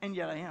 and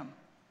yet I am.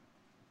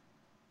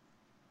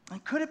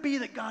 And could it be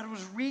that God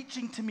was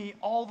reaching to me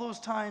all those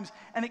times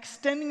and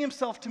extending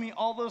himself to me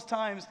all those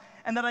times,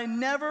 and that I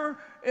never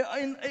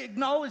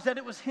acknowledged that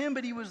it was him,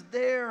 but he was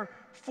there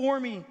for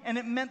me? And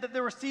it meant that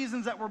there were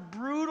seasons that were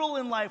brutal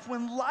in life.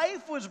 When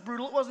life was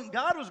brutal, it wasn't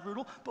God was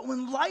brutal, but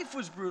when life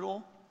was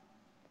brutal,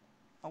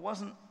 I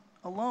wasn't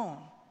alone.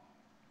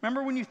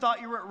 Remember when you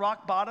thought you were at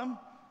rock bottom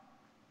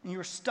and you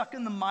were stuck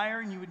in the mire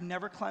and you would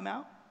never climb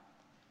out?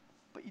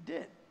 But you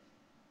did.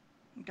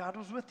 And God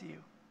was with you.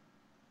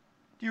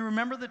 Do you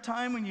remember the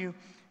time when you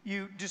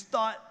just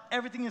thought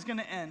everything is going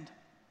to end?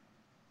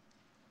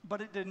 But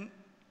it didn't,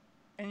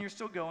 and you're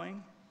still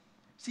going.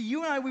 See,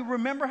 you and I, we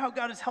remember how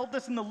God has helped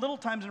us in the little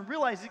times and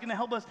realize he's going to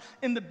help us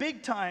in the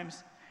big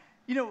times.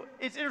 You know,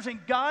 it's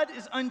interesting. God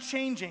is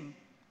unchanging.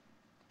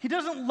 He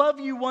doesn't love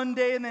you one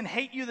day and then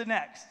hate you the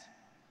next.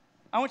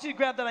 I want you to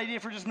grab that idea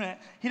for just a minute.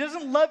 He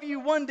doesn't love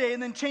you one day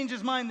and then change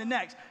his mind the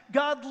next.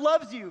 God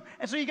loves you.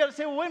 And so you got to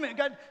say, well, wait a minute,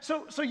 God,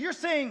 so you're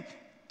saying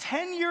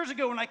 10 years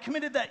ago when I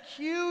committed that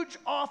huge,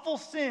 awful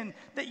sin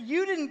that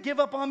you didn't give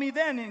up on me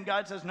then. And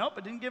God says, nope,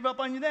 I didn't give up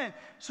on you then.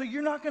 So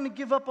you're not going to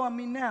give up on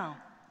me now.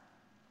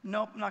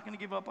 Nope, I'm not going to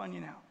give up on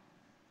you now.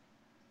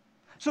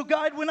 So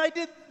God, when I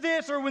did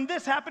this, or when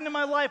this happened in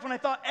my life, when I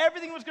thought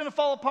everything was going to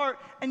fall apart,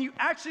 and you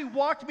actually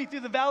walked me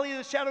through the valley of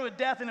the shadow of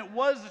death, and it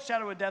was the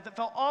shadow of death, it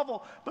felt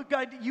awful. But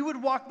God, you would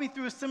walk me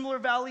through a similar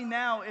valley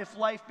now if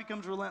life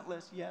becomes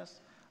relentless. Yes,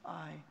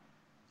 I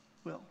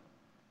will.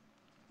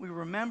 We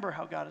remember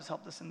how God has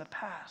helped us in the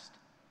past.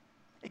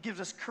 It gives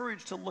us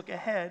courage to look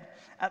ahead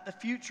at the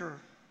future.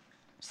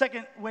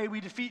 Second way we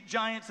defeat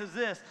giants is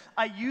this: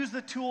 I use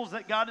the tools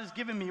that God has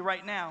given me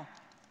right now.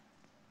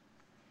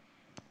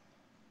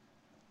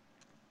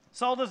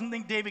 Saul doesn't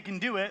think David can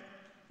do it,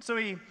 so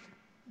he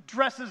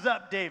dresses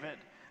up David.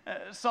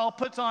 Saul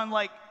puts on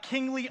like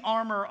kingly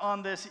armor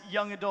on this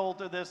young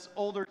adult or this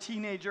older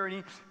teenager, and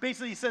he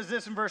basically says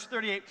this in verse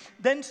 38.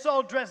 Then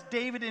Saul dressed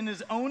David in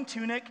his own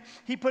tunic.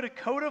 He put a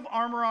coat of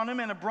armor on him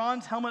and a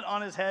bronze helmet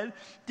on his head.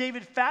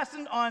 David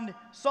fastened on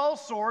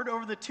Saul's sword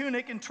over the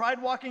tunic and tried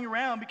walking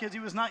around because he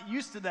was not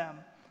used to them.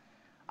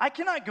 I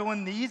cannot go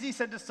in these, he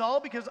said to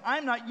Saul, because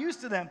I'm not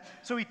used to them.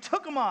 So he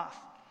took them off.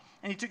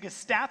 And he took his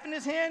staff in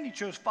his hand. He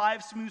chose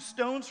 5 smooth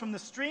stones from the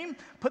stream,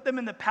 put them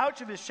in the pouch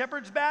of his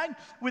shepherd's bag.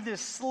 With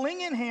his sling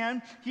in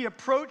hand, he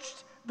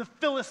approached the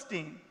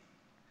Philistine.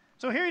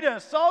 So here he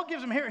does. Saul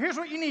gives him, here's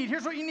what you need.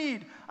 Here's what you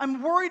need.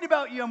 I'm worried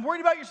about you. I'm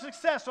worried about your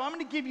success. So I'm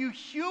going to give you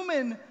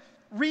human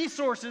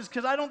resources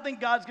because I don't think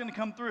God's going to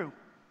come through.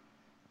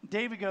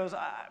 David goes,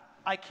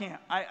 I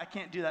can't. I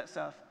can't do that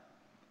stuff.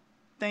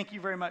 Thank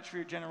you very much for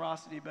your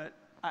generosity, but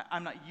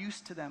I'm not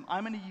used to them.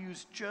 I'm going to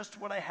use just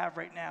what I have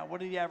right now. What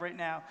did he have right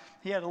now?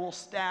 He had a little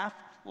staff,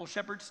 a little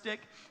shepherd's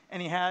stick,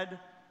 and he had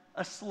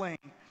a sling.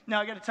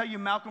 Now, I got to tell you,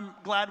 Malcolm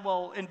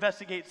Gladwell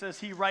investigates this.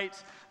 He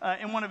writes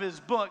in one of his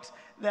books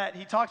that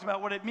he talks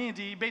about what it means.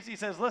 He basically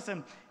says,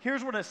 listen,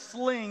 here's what a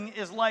sling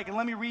is like. And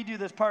let me read you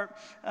this part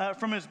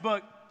from his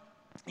book.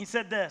 He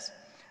said this.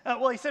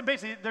 He said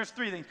basically there's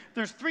 3 things.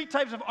 There's 3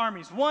 types of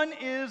armies. One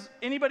is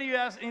anybody who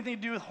has anything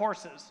to do with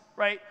horses,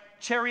 right?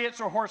 Chariots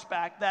or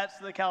horseback, that's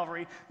the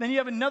cavalry. Then you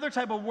have another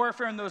type of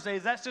warfare in those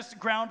days. That's just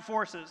ground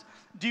forces.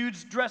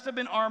 Dudes dressed up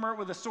in armor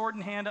with a sword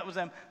in hand, that was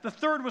them. The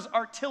third was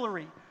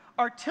artillery.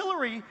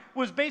 Artillery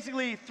was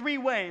basically three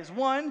ways.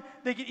 One,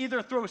 they could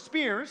either throw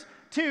spears.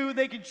 Two,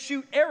 they could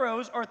shoot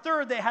arrows. Or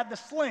third, they had the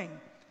sling.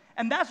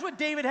 And that's what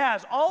David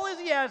has. All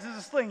he has is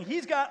a sling.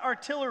 He's got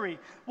artillery.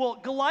 Well,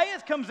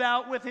 Goliath comes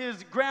out with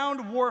his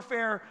ground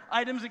warfare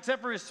items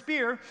except for his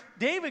spear.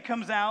 David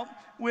comes out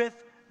with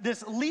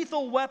this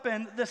lethal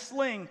weapon, the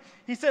sling.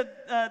 He said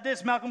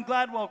this, Malcolm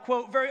Gladwell,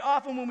 quote, "Very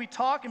often when we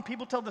talk and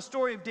people tell the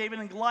story of David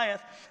and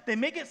Goliath, they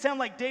make it sound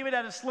like David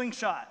had a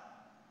slingshot,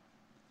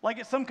 like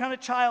it's some kind of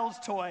child's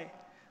toy.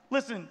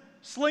 Listen,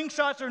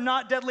 slingshots are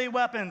not deadly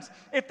weapons.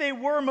 If they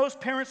were, most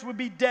parents would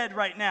be dead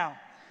right now.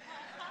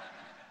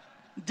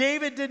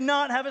 David did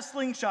not have a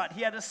slingshot.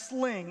 He had a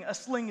sling. A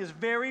sling is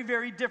very,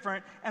 very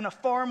different and a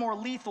far more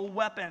lethal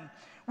weapon.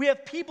 We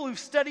have people who've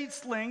studied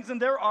slings,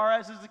 and there are,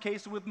 as is the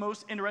case with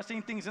most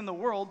interesting things in the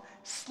world,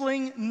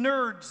 sling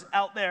nerds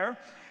out there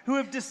who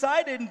have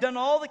decided and done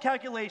all the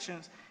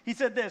calculations. He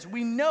said this,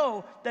 "We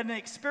know that an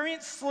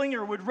experienced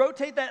slinger would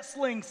rotate that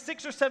sling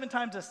 6 or 7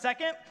 times a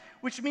second,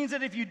 which means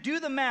that if you do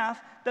the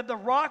math, that the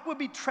rock would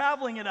be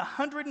traveling at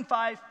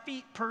 105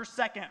 feet per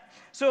second.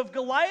 So if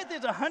Goliath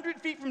is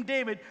 100 feet from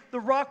David, the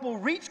rock will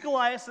reach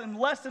Goliath in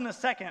less than a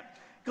second.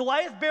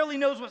 Goliath barely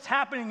knows what's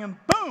happening, and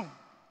boom,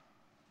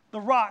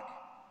 the rock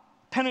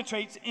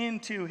penetrates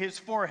into his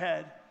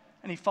forehead,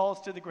 and he falls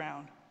to the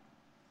ground."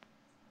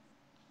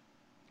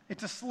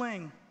 It's a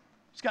sling.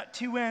 It's got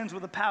 2 ends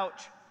with a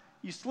pouch.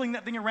 You sling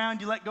that thing around,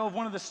 you let go of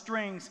one of the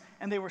strings,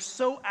 and they were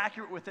so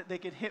accurate with it, they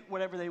could hit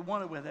whatever they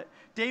wanted with it.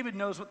 David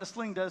knows what the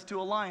sling does to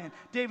a lion.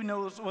 David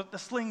knows what the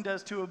sling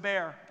does to a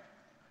bear.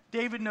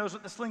 David knows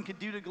what the sling could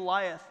do to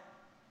Goliath.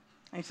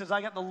 And he says,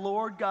 "I got the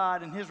Lord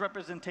God and his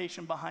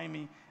representation behind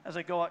me as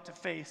I go out to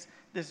face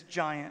this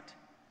giant."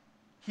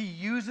 He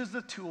uses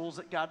the tools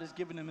that God has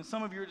given him. And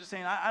some of you are just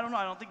saying, I don't know,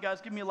 I don't think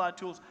God's given me a lot of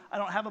tools. I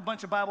don't have a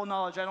bunch of Bible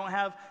knowledge. I don't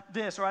have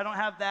this, or I don't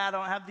have that. I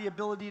don't have the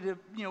ability to,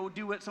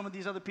 do what some of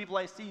these other people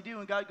I see do.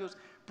 And God goes,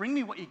 bring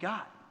me what you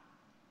got.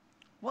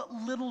 What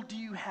little do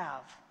you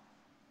have?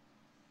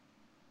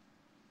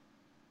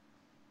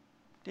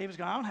 David's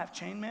going, I don't have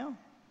chainmail.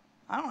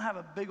 I don't have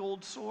a big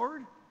old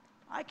sword.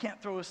 I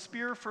can't throw a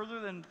spear further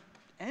than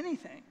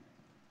anything.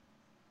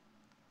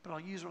 But I'll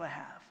use what I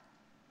have.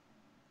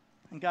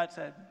 And God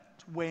said,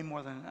 it's way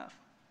more than enough.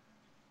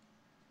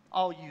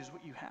 I'll use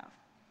what you have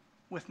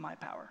with my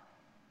power.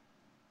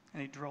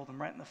 And he drilled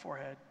him right in the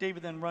forehead.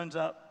 David then runs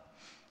up,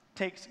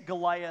 takes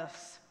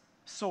Goliath's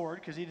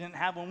sword, because he didn't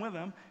have one with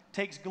him,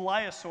 takes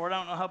Goliath's sword, I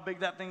don't know how big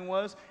that thing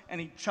was, and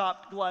he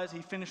chopped Goliath.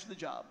 He finished the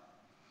job.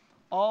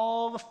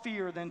 All the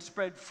fear then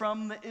spread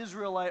from the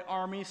Israelite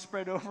army,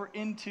 spread over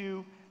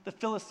into the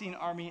Philistine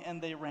army,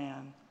 and they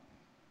ran.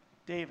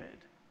 David,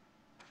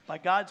 by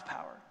God's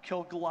power,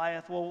 killed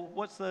Goliath. Well,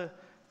 what's the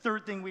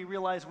third thing we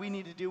realize we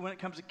need to do when it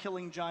comes to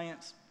killing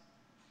giants?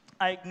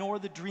 I ignore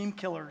the dream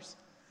killers.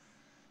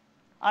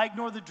 I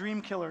ignore the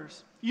dream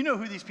killers. You know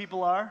who these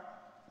people are.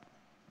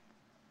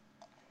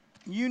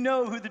 You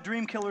know who the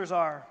dream killers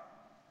are.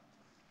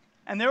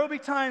 And there will be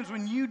times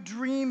when you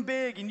dream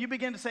big and you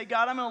begin to say,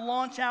 God, I'm going to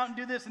launch out and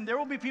do this. And there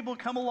will be people who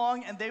come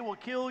along and they will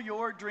kill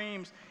your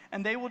dreams.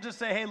 And they will just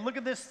say, hey, look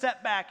at this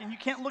setback. And you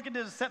can't look at it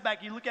as a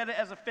setback. You look at it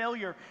as a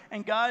failure.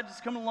 And God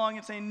is coming along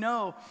and saying,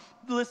 no,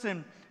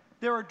 listen,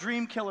 there are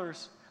dream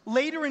killers.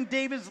 Later in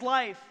David's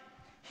life,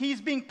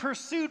 he's being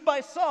pursued by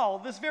Saul,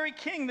 this very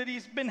king that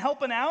he's been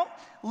helping out.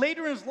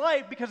 Later in his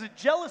life, because of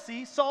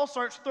jealousy, Saul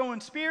starts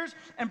throwing spears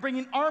and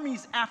bringing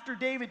armies after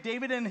David.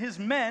 David and his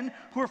men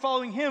who are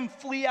following him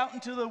flee out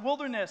into the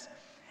wilderness.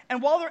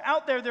 And while they're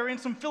out there, they're in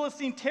some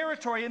Philistine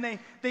territory, and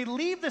they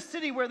leave the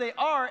city where they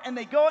are, and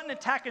they go out and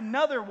attack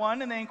another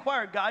one, and they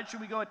inquire, God,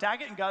 should we go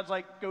attack it? And God's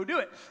like, go do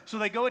it. So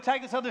they go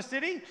attack this other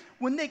city.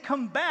 When they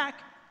come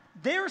back,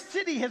 their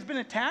city has been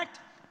attacked.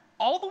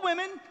 All the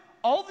women,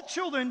 all the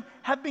children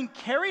have been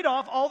carried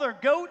off, all their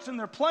goats and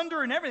their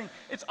plunder and everything.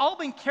 It's all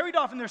been carried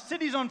off, and their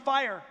city's on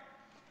fire.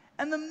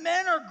 And the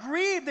men are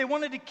grieved. They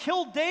wanted to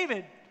kill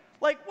David.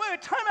 Like,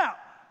 wait, time out.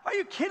 Are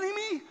you kidding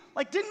me?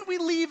 Like, didn't we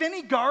leave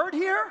any guard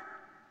here?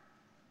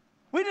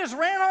 We just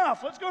ran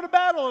off. Let's go to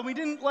battle. And we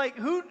didn't, like,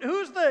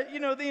 who's the,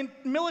 the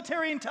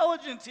military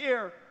intelligence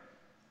here?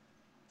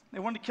 They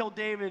wanted to kill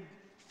David.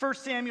 1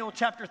 Samuel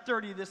chapter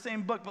 30, the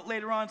same book, but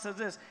later on says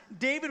this.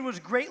 David was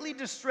greatly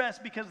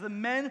distressed because the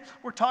men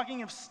were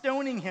talking of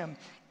stoning him.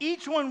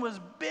 Each one was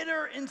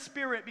bitter in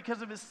spirit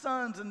because of his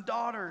sons and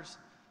daughters.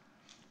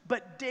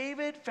 But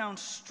David found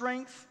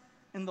strength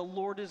in the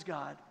Lord his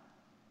God.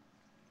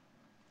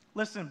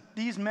 Listen,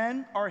 these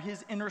men are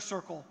his inner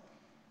circle.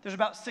 There's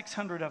about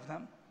 600 of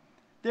them.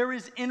 They're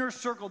his inner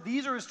circle.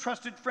 These are his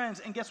trusted friends.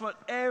 And guess what?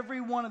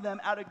 Every one of them,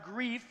 out of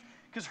grief,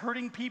 because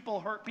hurting people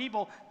hurt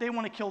people, they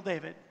want to kill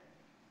David.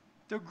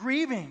 They're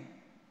grieving.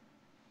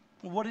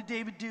 Well, what did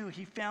David do?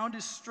 He found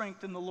his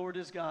strength in the Lord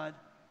his God.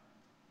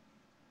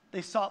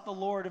 They sought the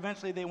Lord.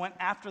 Eventually, they went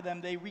after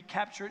them. They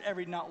recaptured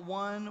not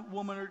one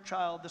woman or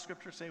child, the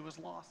scriptures say, was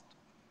lost.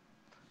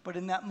 But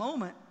in that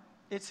moment,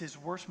 it's his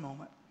worst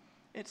moment.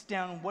 It's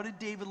down. What did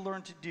David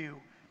learn to do?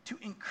 To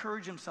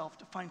encourage himself,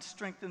 to find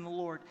strength in the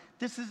Lord.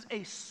 This is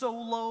a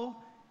solo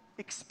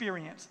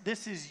experience.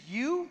 This is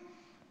you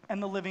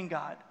and the living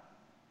God.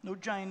 No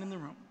giant in the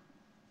room.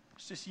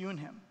 It's just you and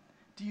him.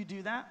 Do you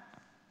do that?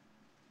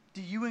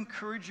 Do you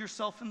encourage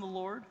yourself in the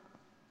Lord?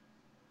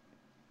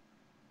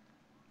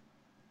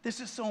 This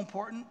is so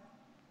important.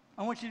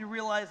 I want you to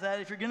realize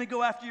that if you're going to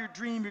go after your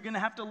dream, you're going to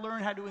have to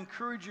learn how to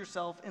encourage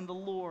yourself in the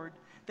Lord,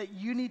 that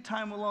you need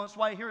time alone. That's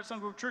why here at Sun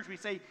Grove Church we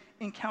say,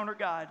 encounter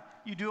God.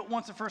 You do it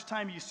once the first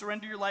time, you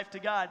surrender your life to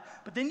God,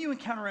 but then you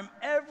encounter him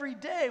every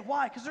day.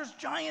 Why? Because there's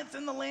giants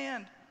in the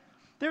land.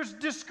 There's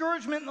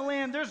discouragement in the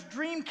land. There's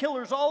dream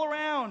killers all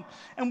around.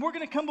 And we're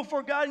going to come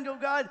before God and go,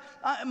 God,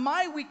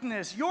 my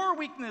weakness, your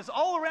weakness,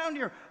 all around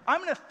here,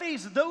 I'm going to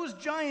face those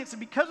giants. And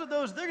because of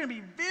those, they're going to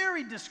be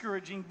very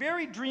discouraging,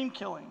 very dream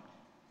killing.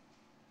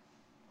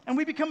 And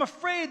we become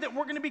afraid that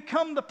we're going to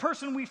become the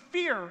person we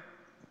fear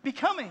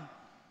becoming.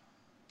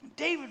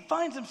 David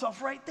finds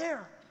himself right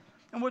there.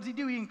 And what does he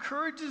do? He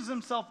encourages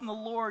himself in the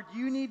Lord.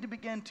 You need to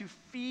begin to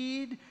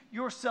feed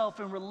yourself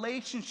in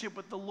relationship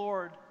with the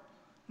Lord.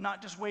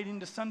 Not just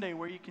waiting to Sunday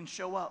where you can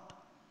show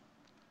up,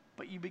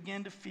 but you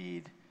begin to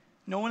feed.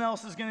 No one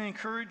else is going to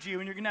encourage you,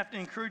 and you're going to have to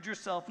encourage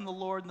yourself in the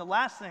Lord. And the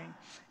last thing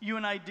you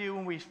and I do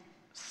when we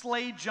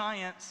slay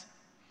giants,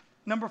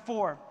 number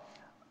 4,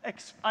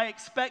 I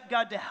expect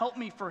God to help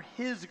me for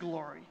his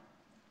glory.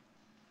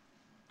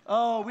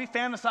 Oh, we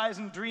fantasize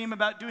and dream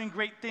about doing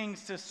great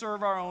things to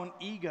serve our own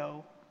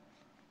ego.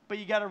 But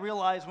you got to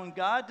realize when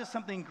God does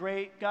something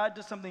great, God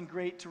does something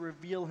great to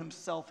reveal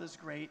himself as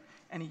great.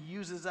 And he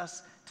uses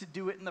us to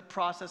do it in the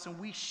process. And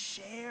we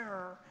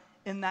share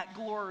in that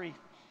glory.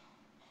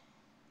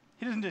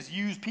 He doesn't just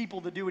use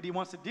people to do what he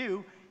wants to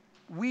do.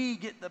 We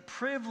get the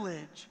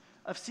privilege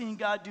of seeing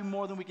God do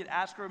more than we could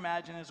ask or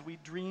imagine as we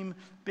dream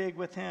big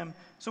with him.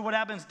 So what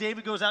happens?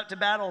 David goes out to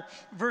battle.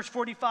 Verse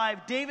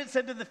 45, David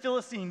said to the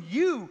Philistine,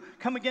 you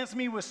come against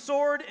me with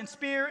sword and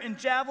spear and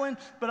javelin,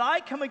 but I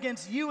come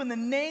against you in the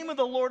name of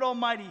the Lord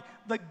Almighty,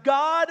 the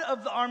God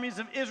of the armies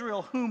of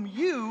Israel, whom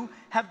you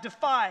have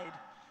defied.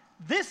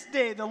 This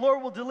day the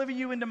Lord will deliver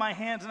you into my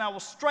hands, and I will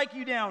strike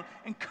you down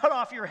and cut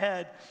off your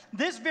head.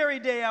 This very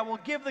day I will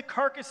give the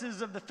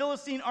carcasses of the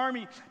Philistine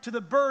army to the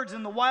birds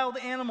and the wild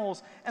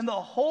animals, and the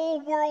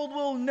whole world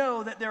will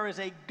know that there is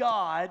a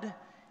God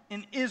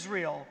in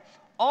Israel.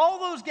 All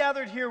those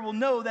gathered here will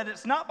know that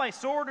it's not by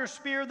sword or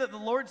spear that the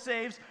Lord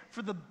saves,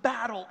 for the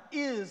battle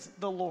is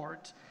the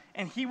Lord's,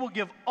 and he will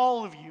give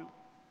all of you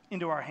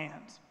into our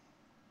hands.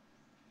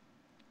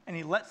 And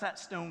he lets that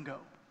stone go.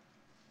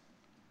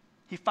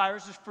 He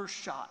fires his first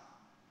shot,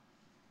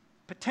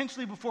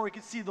 potentially before he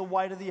could see the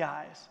white of the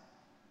eyes,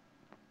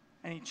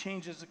 and he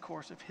changes the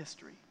course of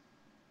history.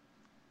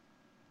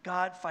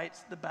 God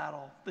fights the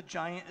battle. The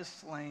giant is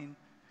slain.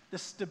 The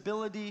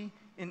stability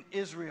in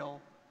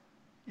Israel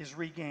is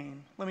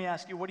regained. Let me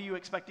ask you, what are you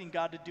expecting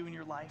God to do in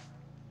your life?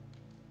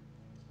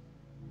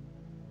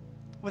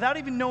 Without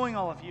even knowing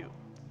all of you,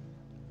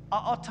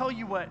 I'll tell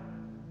you what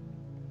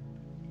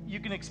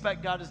you can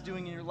expect God is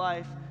doing in your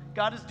life.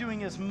 God is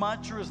doing as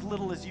much or as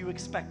little as you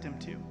expect him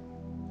to.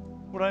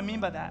 What do I mean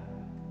by that?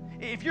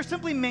 If you're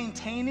simply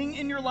maintaining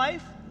in your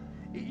life,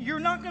 you're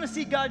not going to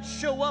see God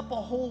show up a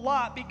whole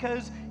lot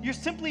because you're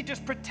simply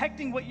just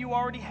protecting what you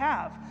already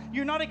have.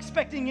 You're not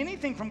expecting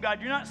anything from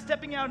God. You're not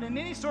stepping out in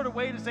any sort of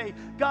way to say,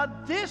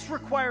 God, this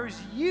requires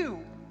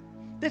you.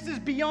 This is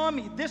beyond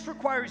me. This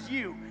requires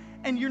you.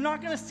 And you're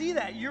not going to see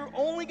that. You're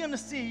going to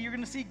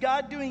see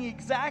God doing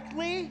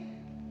exactly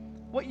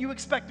what you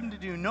expect him to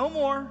do. No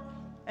more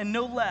and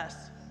no less.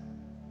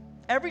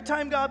 Every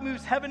time God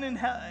moves heaven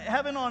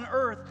on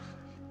earth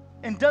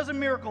and does a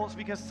miracle, it's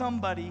because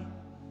somebody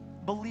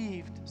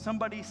believed,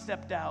 somebody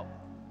stepped out.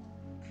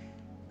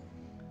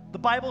 The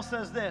Bible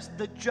says this,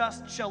 the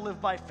just shall live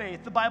by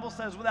faith. The Bible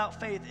says without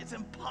faith, it's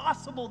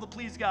impossible to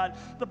please God.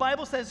 The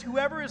Bible says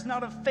whatever is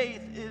not of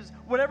faith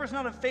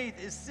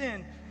is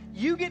sin.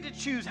 You get to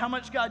choose how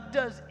much God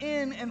does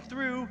in and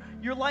through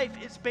your life.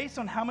 It's based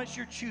on how much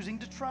you're choosing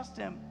to trust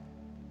him.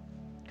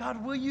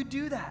 God, will you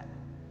do that?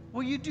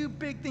 Will you do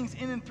big things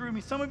in and through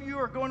me? Some of you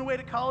are going away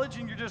to college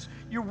and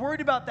you're worried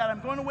about that. I'm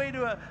going away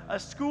to a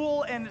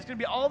school and it's going to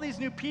be all these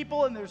new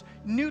people and there's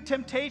new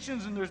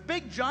temptations and there's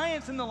big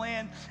giants in the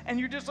land. And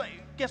you're just like,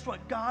 guess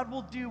what? God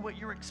will do what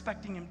you're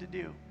expecting him to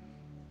do.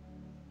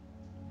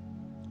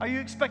 Are you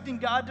expecting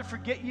God to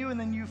forget you and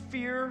then you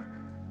fear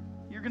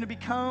you're going to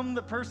become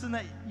the person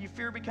that you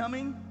fear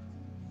becoming?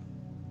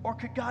 Or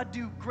could God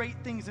do great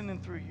things in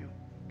and through you?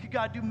 Could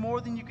God do more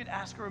than you could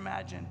ask or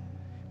imagine?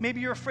 Maybe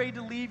you're afraid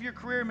to leave your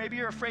career. Maybe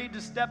you're afraid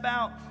to step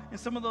out in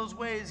some of those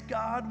ways.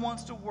 God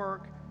wants to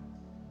work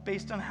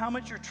based on how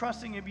much you're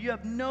trusting him.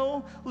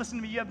 Listen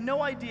to me, you have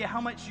no idea how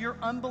much your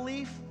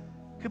unbelief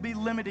could be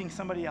limiting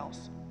somebody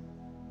else.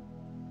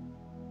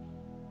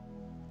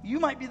 You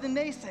might be the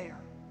naysayer.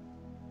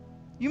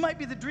 You might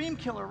be the dream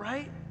killer,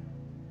 right?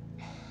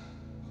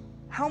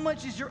 How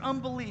much is your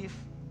unbelief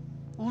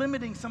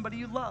limiting somebody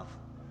you love?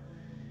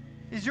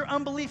 Is your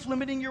unbelief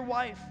limiting your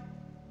wife?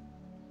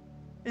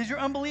 Is your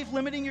unbelief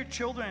limiting your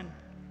children?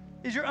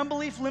 Is your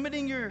unbelief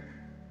limiting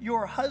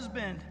your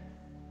husband?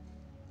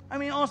 I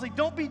mean, honestly,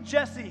 don't be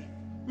Jesse.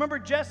 Remember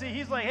Jesse,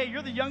 he's like, hey,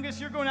 you're the youngest,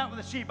 you're going out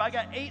with the sheep. I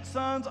got 8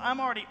 sons, I'm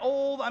already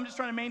old, I'm just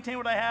trying to maintain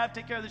what I have,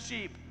 take care of the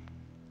sheep.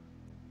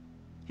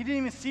 He didn't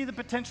even see the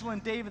potential in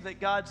David that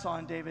God saw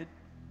in David.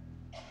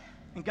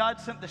 And God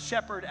sent the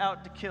shepherd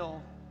out to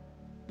kill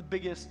the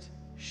biggest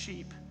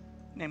sheep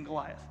named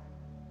Goliath.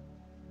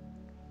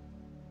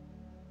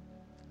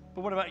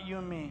 But what about you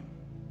and me?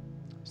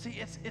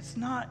 See, it's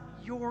not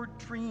your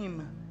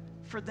dream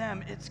for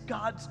them, it's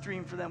God's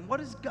dream for them. What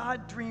is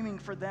God dreaming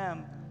for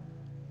them?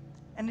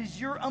 And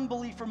is your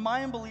unbelief or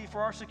my unbelief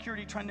or our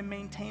security trying to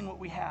maintain what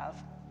we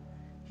have?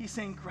 He's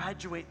saying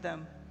graduate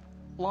them,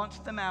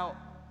 launch them out,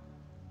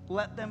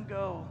 let them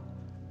go.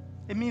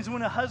 It means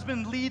when a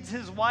husband leads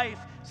his wife,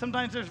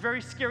 sometimes there's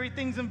very scary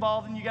things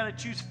involved, and you got to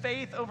choose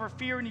faith over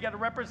fear, and you got to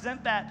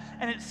represent that.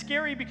 And it's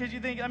scary because you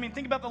think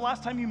about the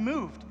last time you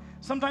moved.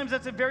 Sometimes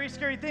that's a very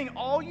scary thing.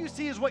 All you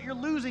see is what you're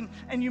losing,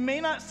 and you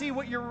may not see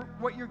what you're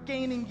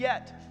gaining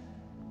yet.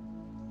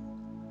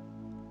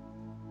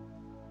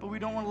 But we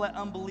don't want to let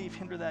unbelief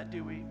hinder that,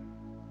 do we?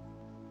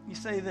 You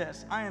say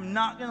this, I am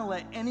not going to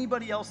let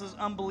anybody else's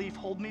unbelief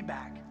hold me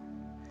back,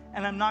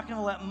 and I'm not going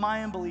to let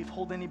my unbelief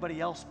hold anybody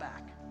else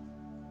back.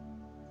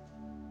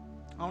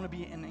 I want to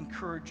be an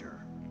encourager.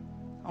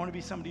 I want to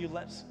be somebody who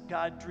lets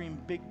God dream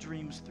big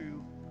dreams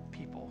through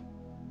people.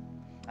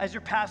 As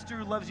your pastor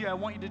who loves you, I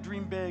want you to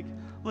dream big.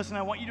 Listen,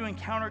 I want you to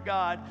encounter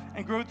God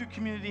and grow through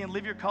community and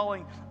live your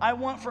calling. I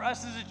want for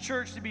us as a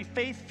church to be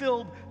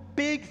faith-filled,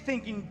 big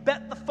thinking,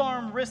 bet the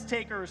farm risk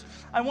takers.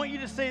 I want you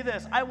to say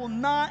this, I will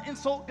not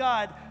insult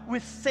God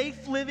with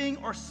safe living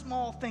or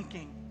small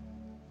thinking.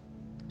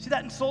 See,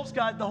 that insults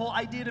God, the whole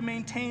idea to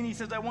maintain. He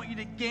says, I want you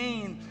to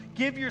gain,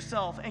 give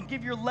yourself, and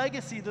give your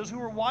legacy, those who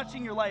are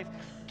watching your life.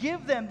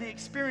 Give them the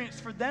experience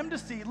for them to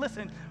see,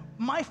 listen,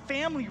 my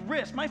family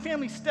risked, my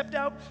family stepped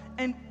out,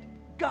 and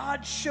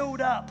God showed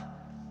up.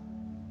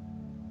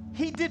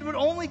 He did what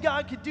only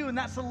God could do, and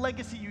that's the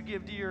legacy you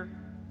give to your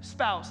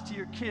spouse, to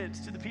your kids,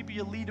 to the people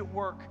you lead at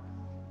work,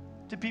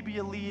 to people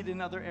you lead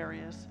in other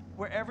areas.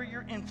 Wherever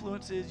your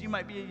influence is, you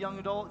might be a young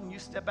adult and you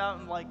step out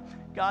and like,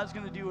 God's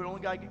going to do what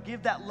only God can.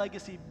 Give that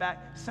legacy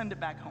back, send it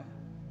back home.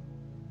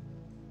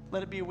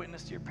 Let it be a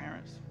witness to your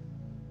parents.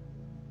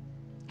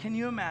 Can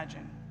you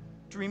imagine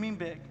dreaming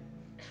big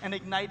and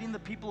igniting the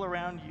people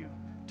around you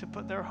to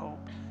put their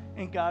hope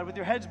in God? With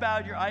your heads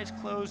bowed, your eyes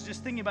closed,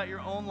 just thinking about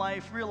your own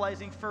life,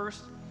 realizing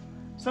first,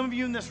 some of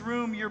you in this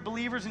room, you're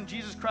believers in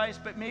Jesus Christ,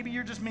 but maybe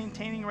you're just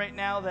maintaining right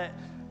now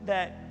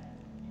that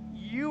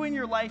you in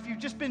your life, you've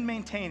just been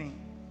maintaining.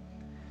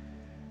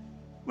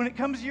 When it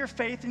comes to your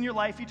faith in your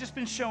life, you've just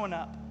been showing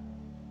up.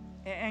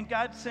 And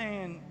God's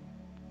saying,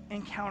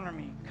 encounter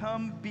me.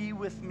 Come be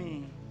with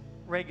me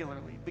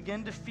regularly.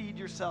 Begin to feed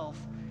yourself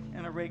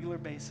on a regular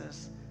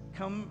basis.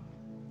 Come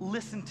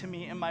listen to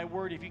me and my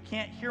word. If you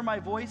can't hear my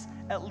voice,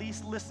 at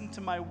least listen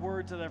to my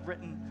words that I've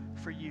written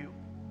for you.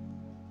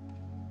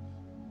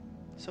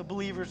 So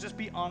believers, just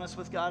be honest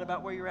with God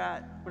about where you're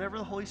at, whatever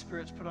the Holy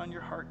Spirit's put on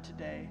your heart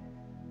today.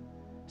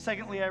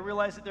 Secondly, I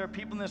realize that there are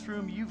people in this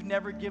room, you've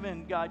never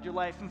given God your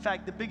life. In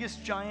fact, the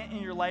biggest giant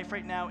in your life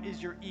right now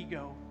is your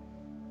ego.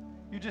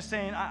 You're just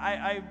saying,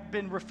 I've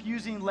been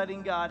refusing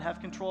letting God have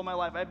control of my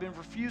life. I've been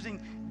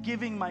refusing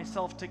giving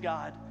myself to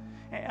God.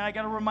 And I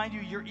got to remind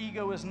you, your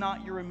ego is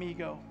not your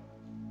amigo.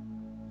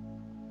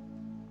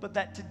 But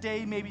that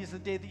today maybe is the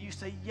day that you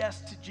say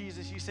yes to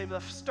Jesus. You say the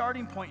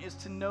starting point is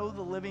to know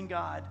the living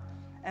God.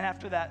 And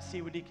after that,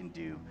 see what he can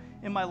do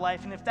in my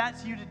life. And if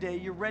that's you today,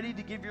 you're ready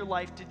to give your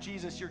life to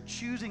Jesus, you're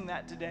choosing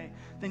that today,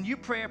 then you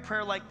pray a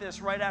prayer like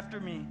this right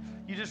after me.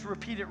 You just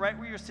repeat it right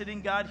where you're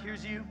sitting. God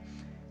hears you.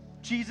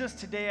 Jesus,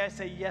 today I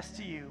say yes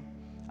to you.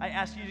 I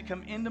ask you to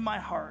come into my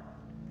heart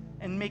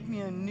and make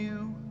me a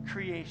new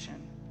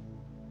creation.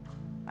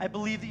 I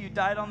believe that you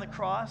died on the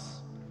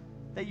cross,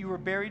 that you were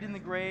buried in the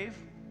grave,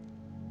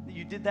 that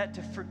you did that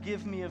to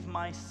forgive me of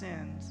my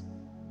sins,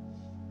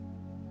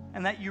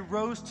 and that you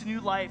rose to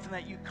new life, and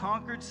that you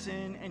conquered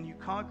sin, and you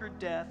conquered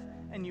death,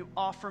 and you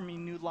offer me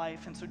new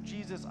life. And so,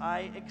 Jesus,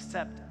 I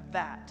accept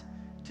that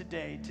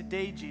today.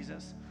 Today,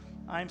 Jesus,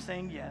 I'm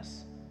saying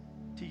yes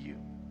to you.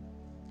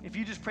 If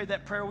you just prayed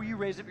that prayer, will you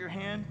raise up your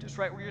hand just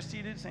right where you're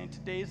seated, saying,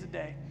 today is the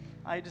day.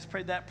 I just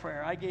prayed that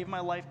prayer. I gave my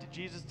life to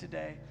Jesus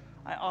today.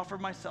 I offer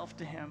myself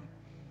to him.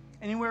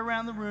 Anywhere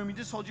around the room, you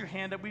just hold your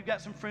hand up. We've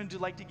got some friends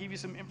who'd like to give you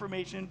some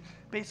information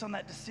based on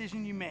that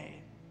decision you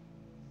made.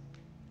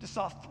 Just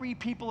saw 3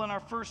 people in our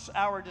first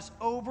hour just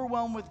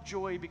overwhelmed with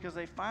joy because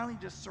they finally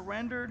just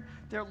surrendered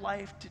their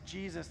life to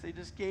Jesus. They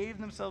just gave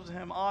themselves to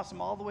him. Awesome.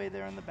 All the way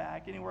there in the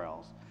back. Anywhere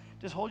else.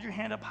 Just hold your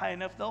hand up high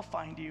enough. They'll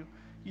find you.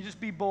 You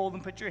just be bold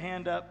and put your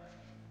hand up.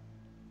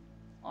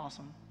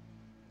 Awesome.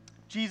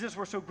 Jesus,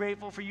 we're so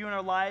grateful for you in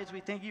our lives.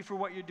 We thank you for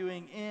what you're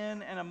doing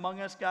in and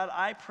among us. God,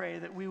 I pray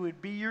that we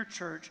would be your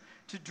church,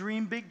 to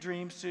dream big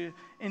dreams, to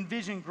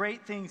envision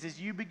great things as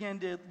you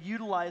begin to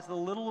utilize the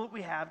little that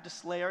we have to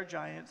slay our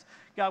giants.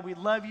 God, we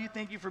love you.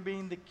 Thank you for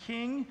being the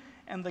King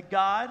and the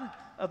God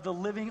of the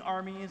living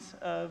armies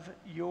of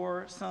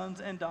your sons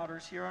and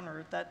daughters here on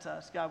earth. That's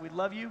us. God, we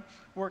love you.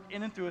 Work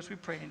in and through us, we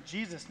pray in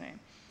Jesus' name.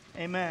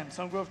 Amen.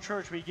 Sungrove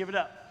Church, we give it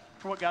up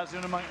for what God's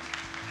doing among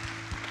us.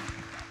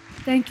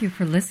 Thank you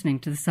for listening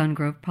to the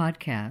Sungrove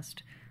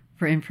Podcast.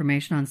 For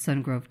information on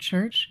Sungrove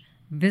Church,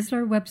 visit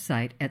our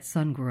website at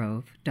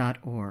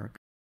sungrove.org.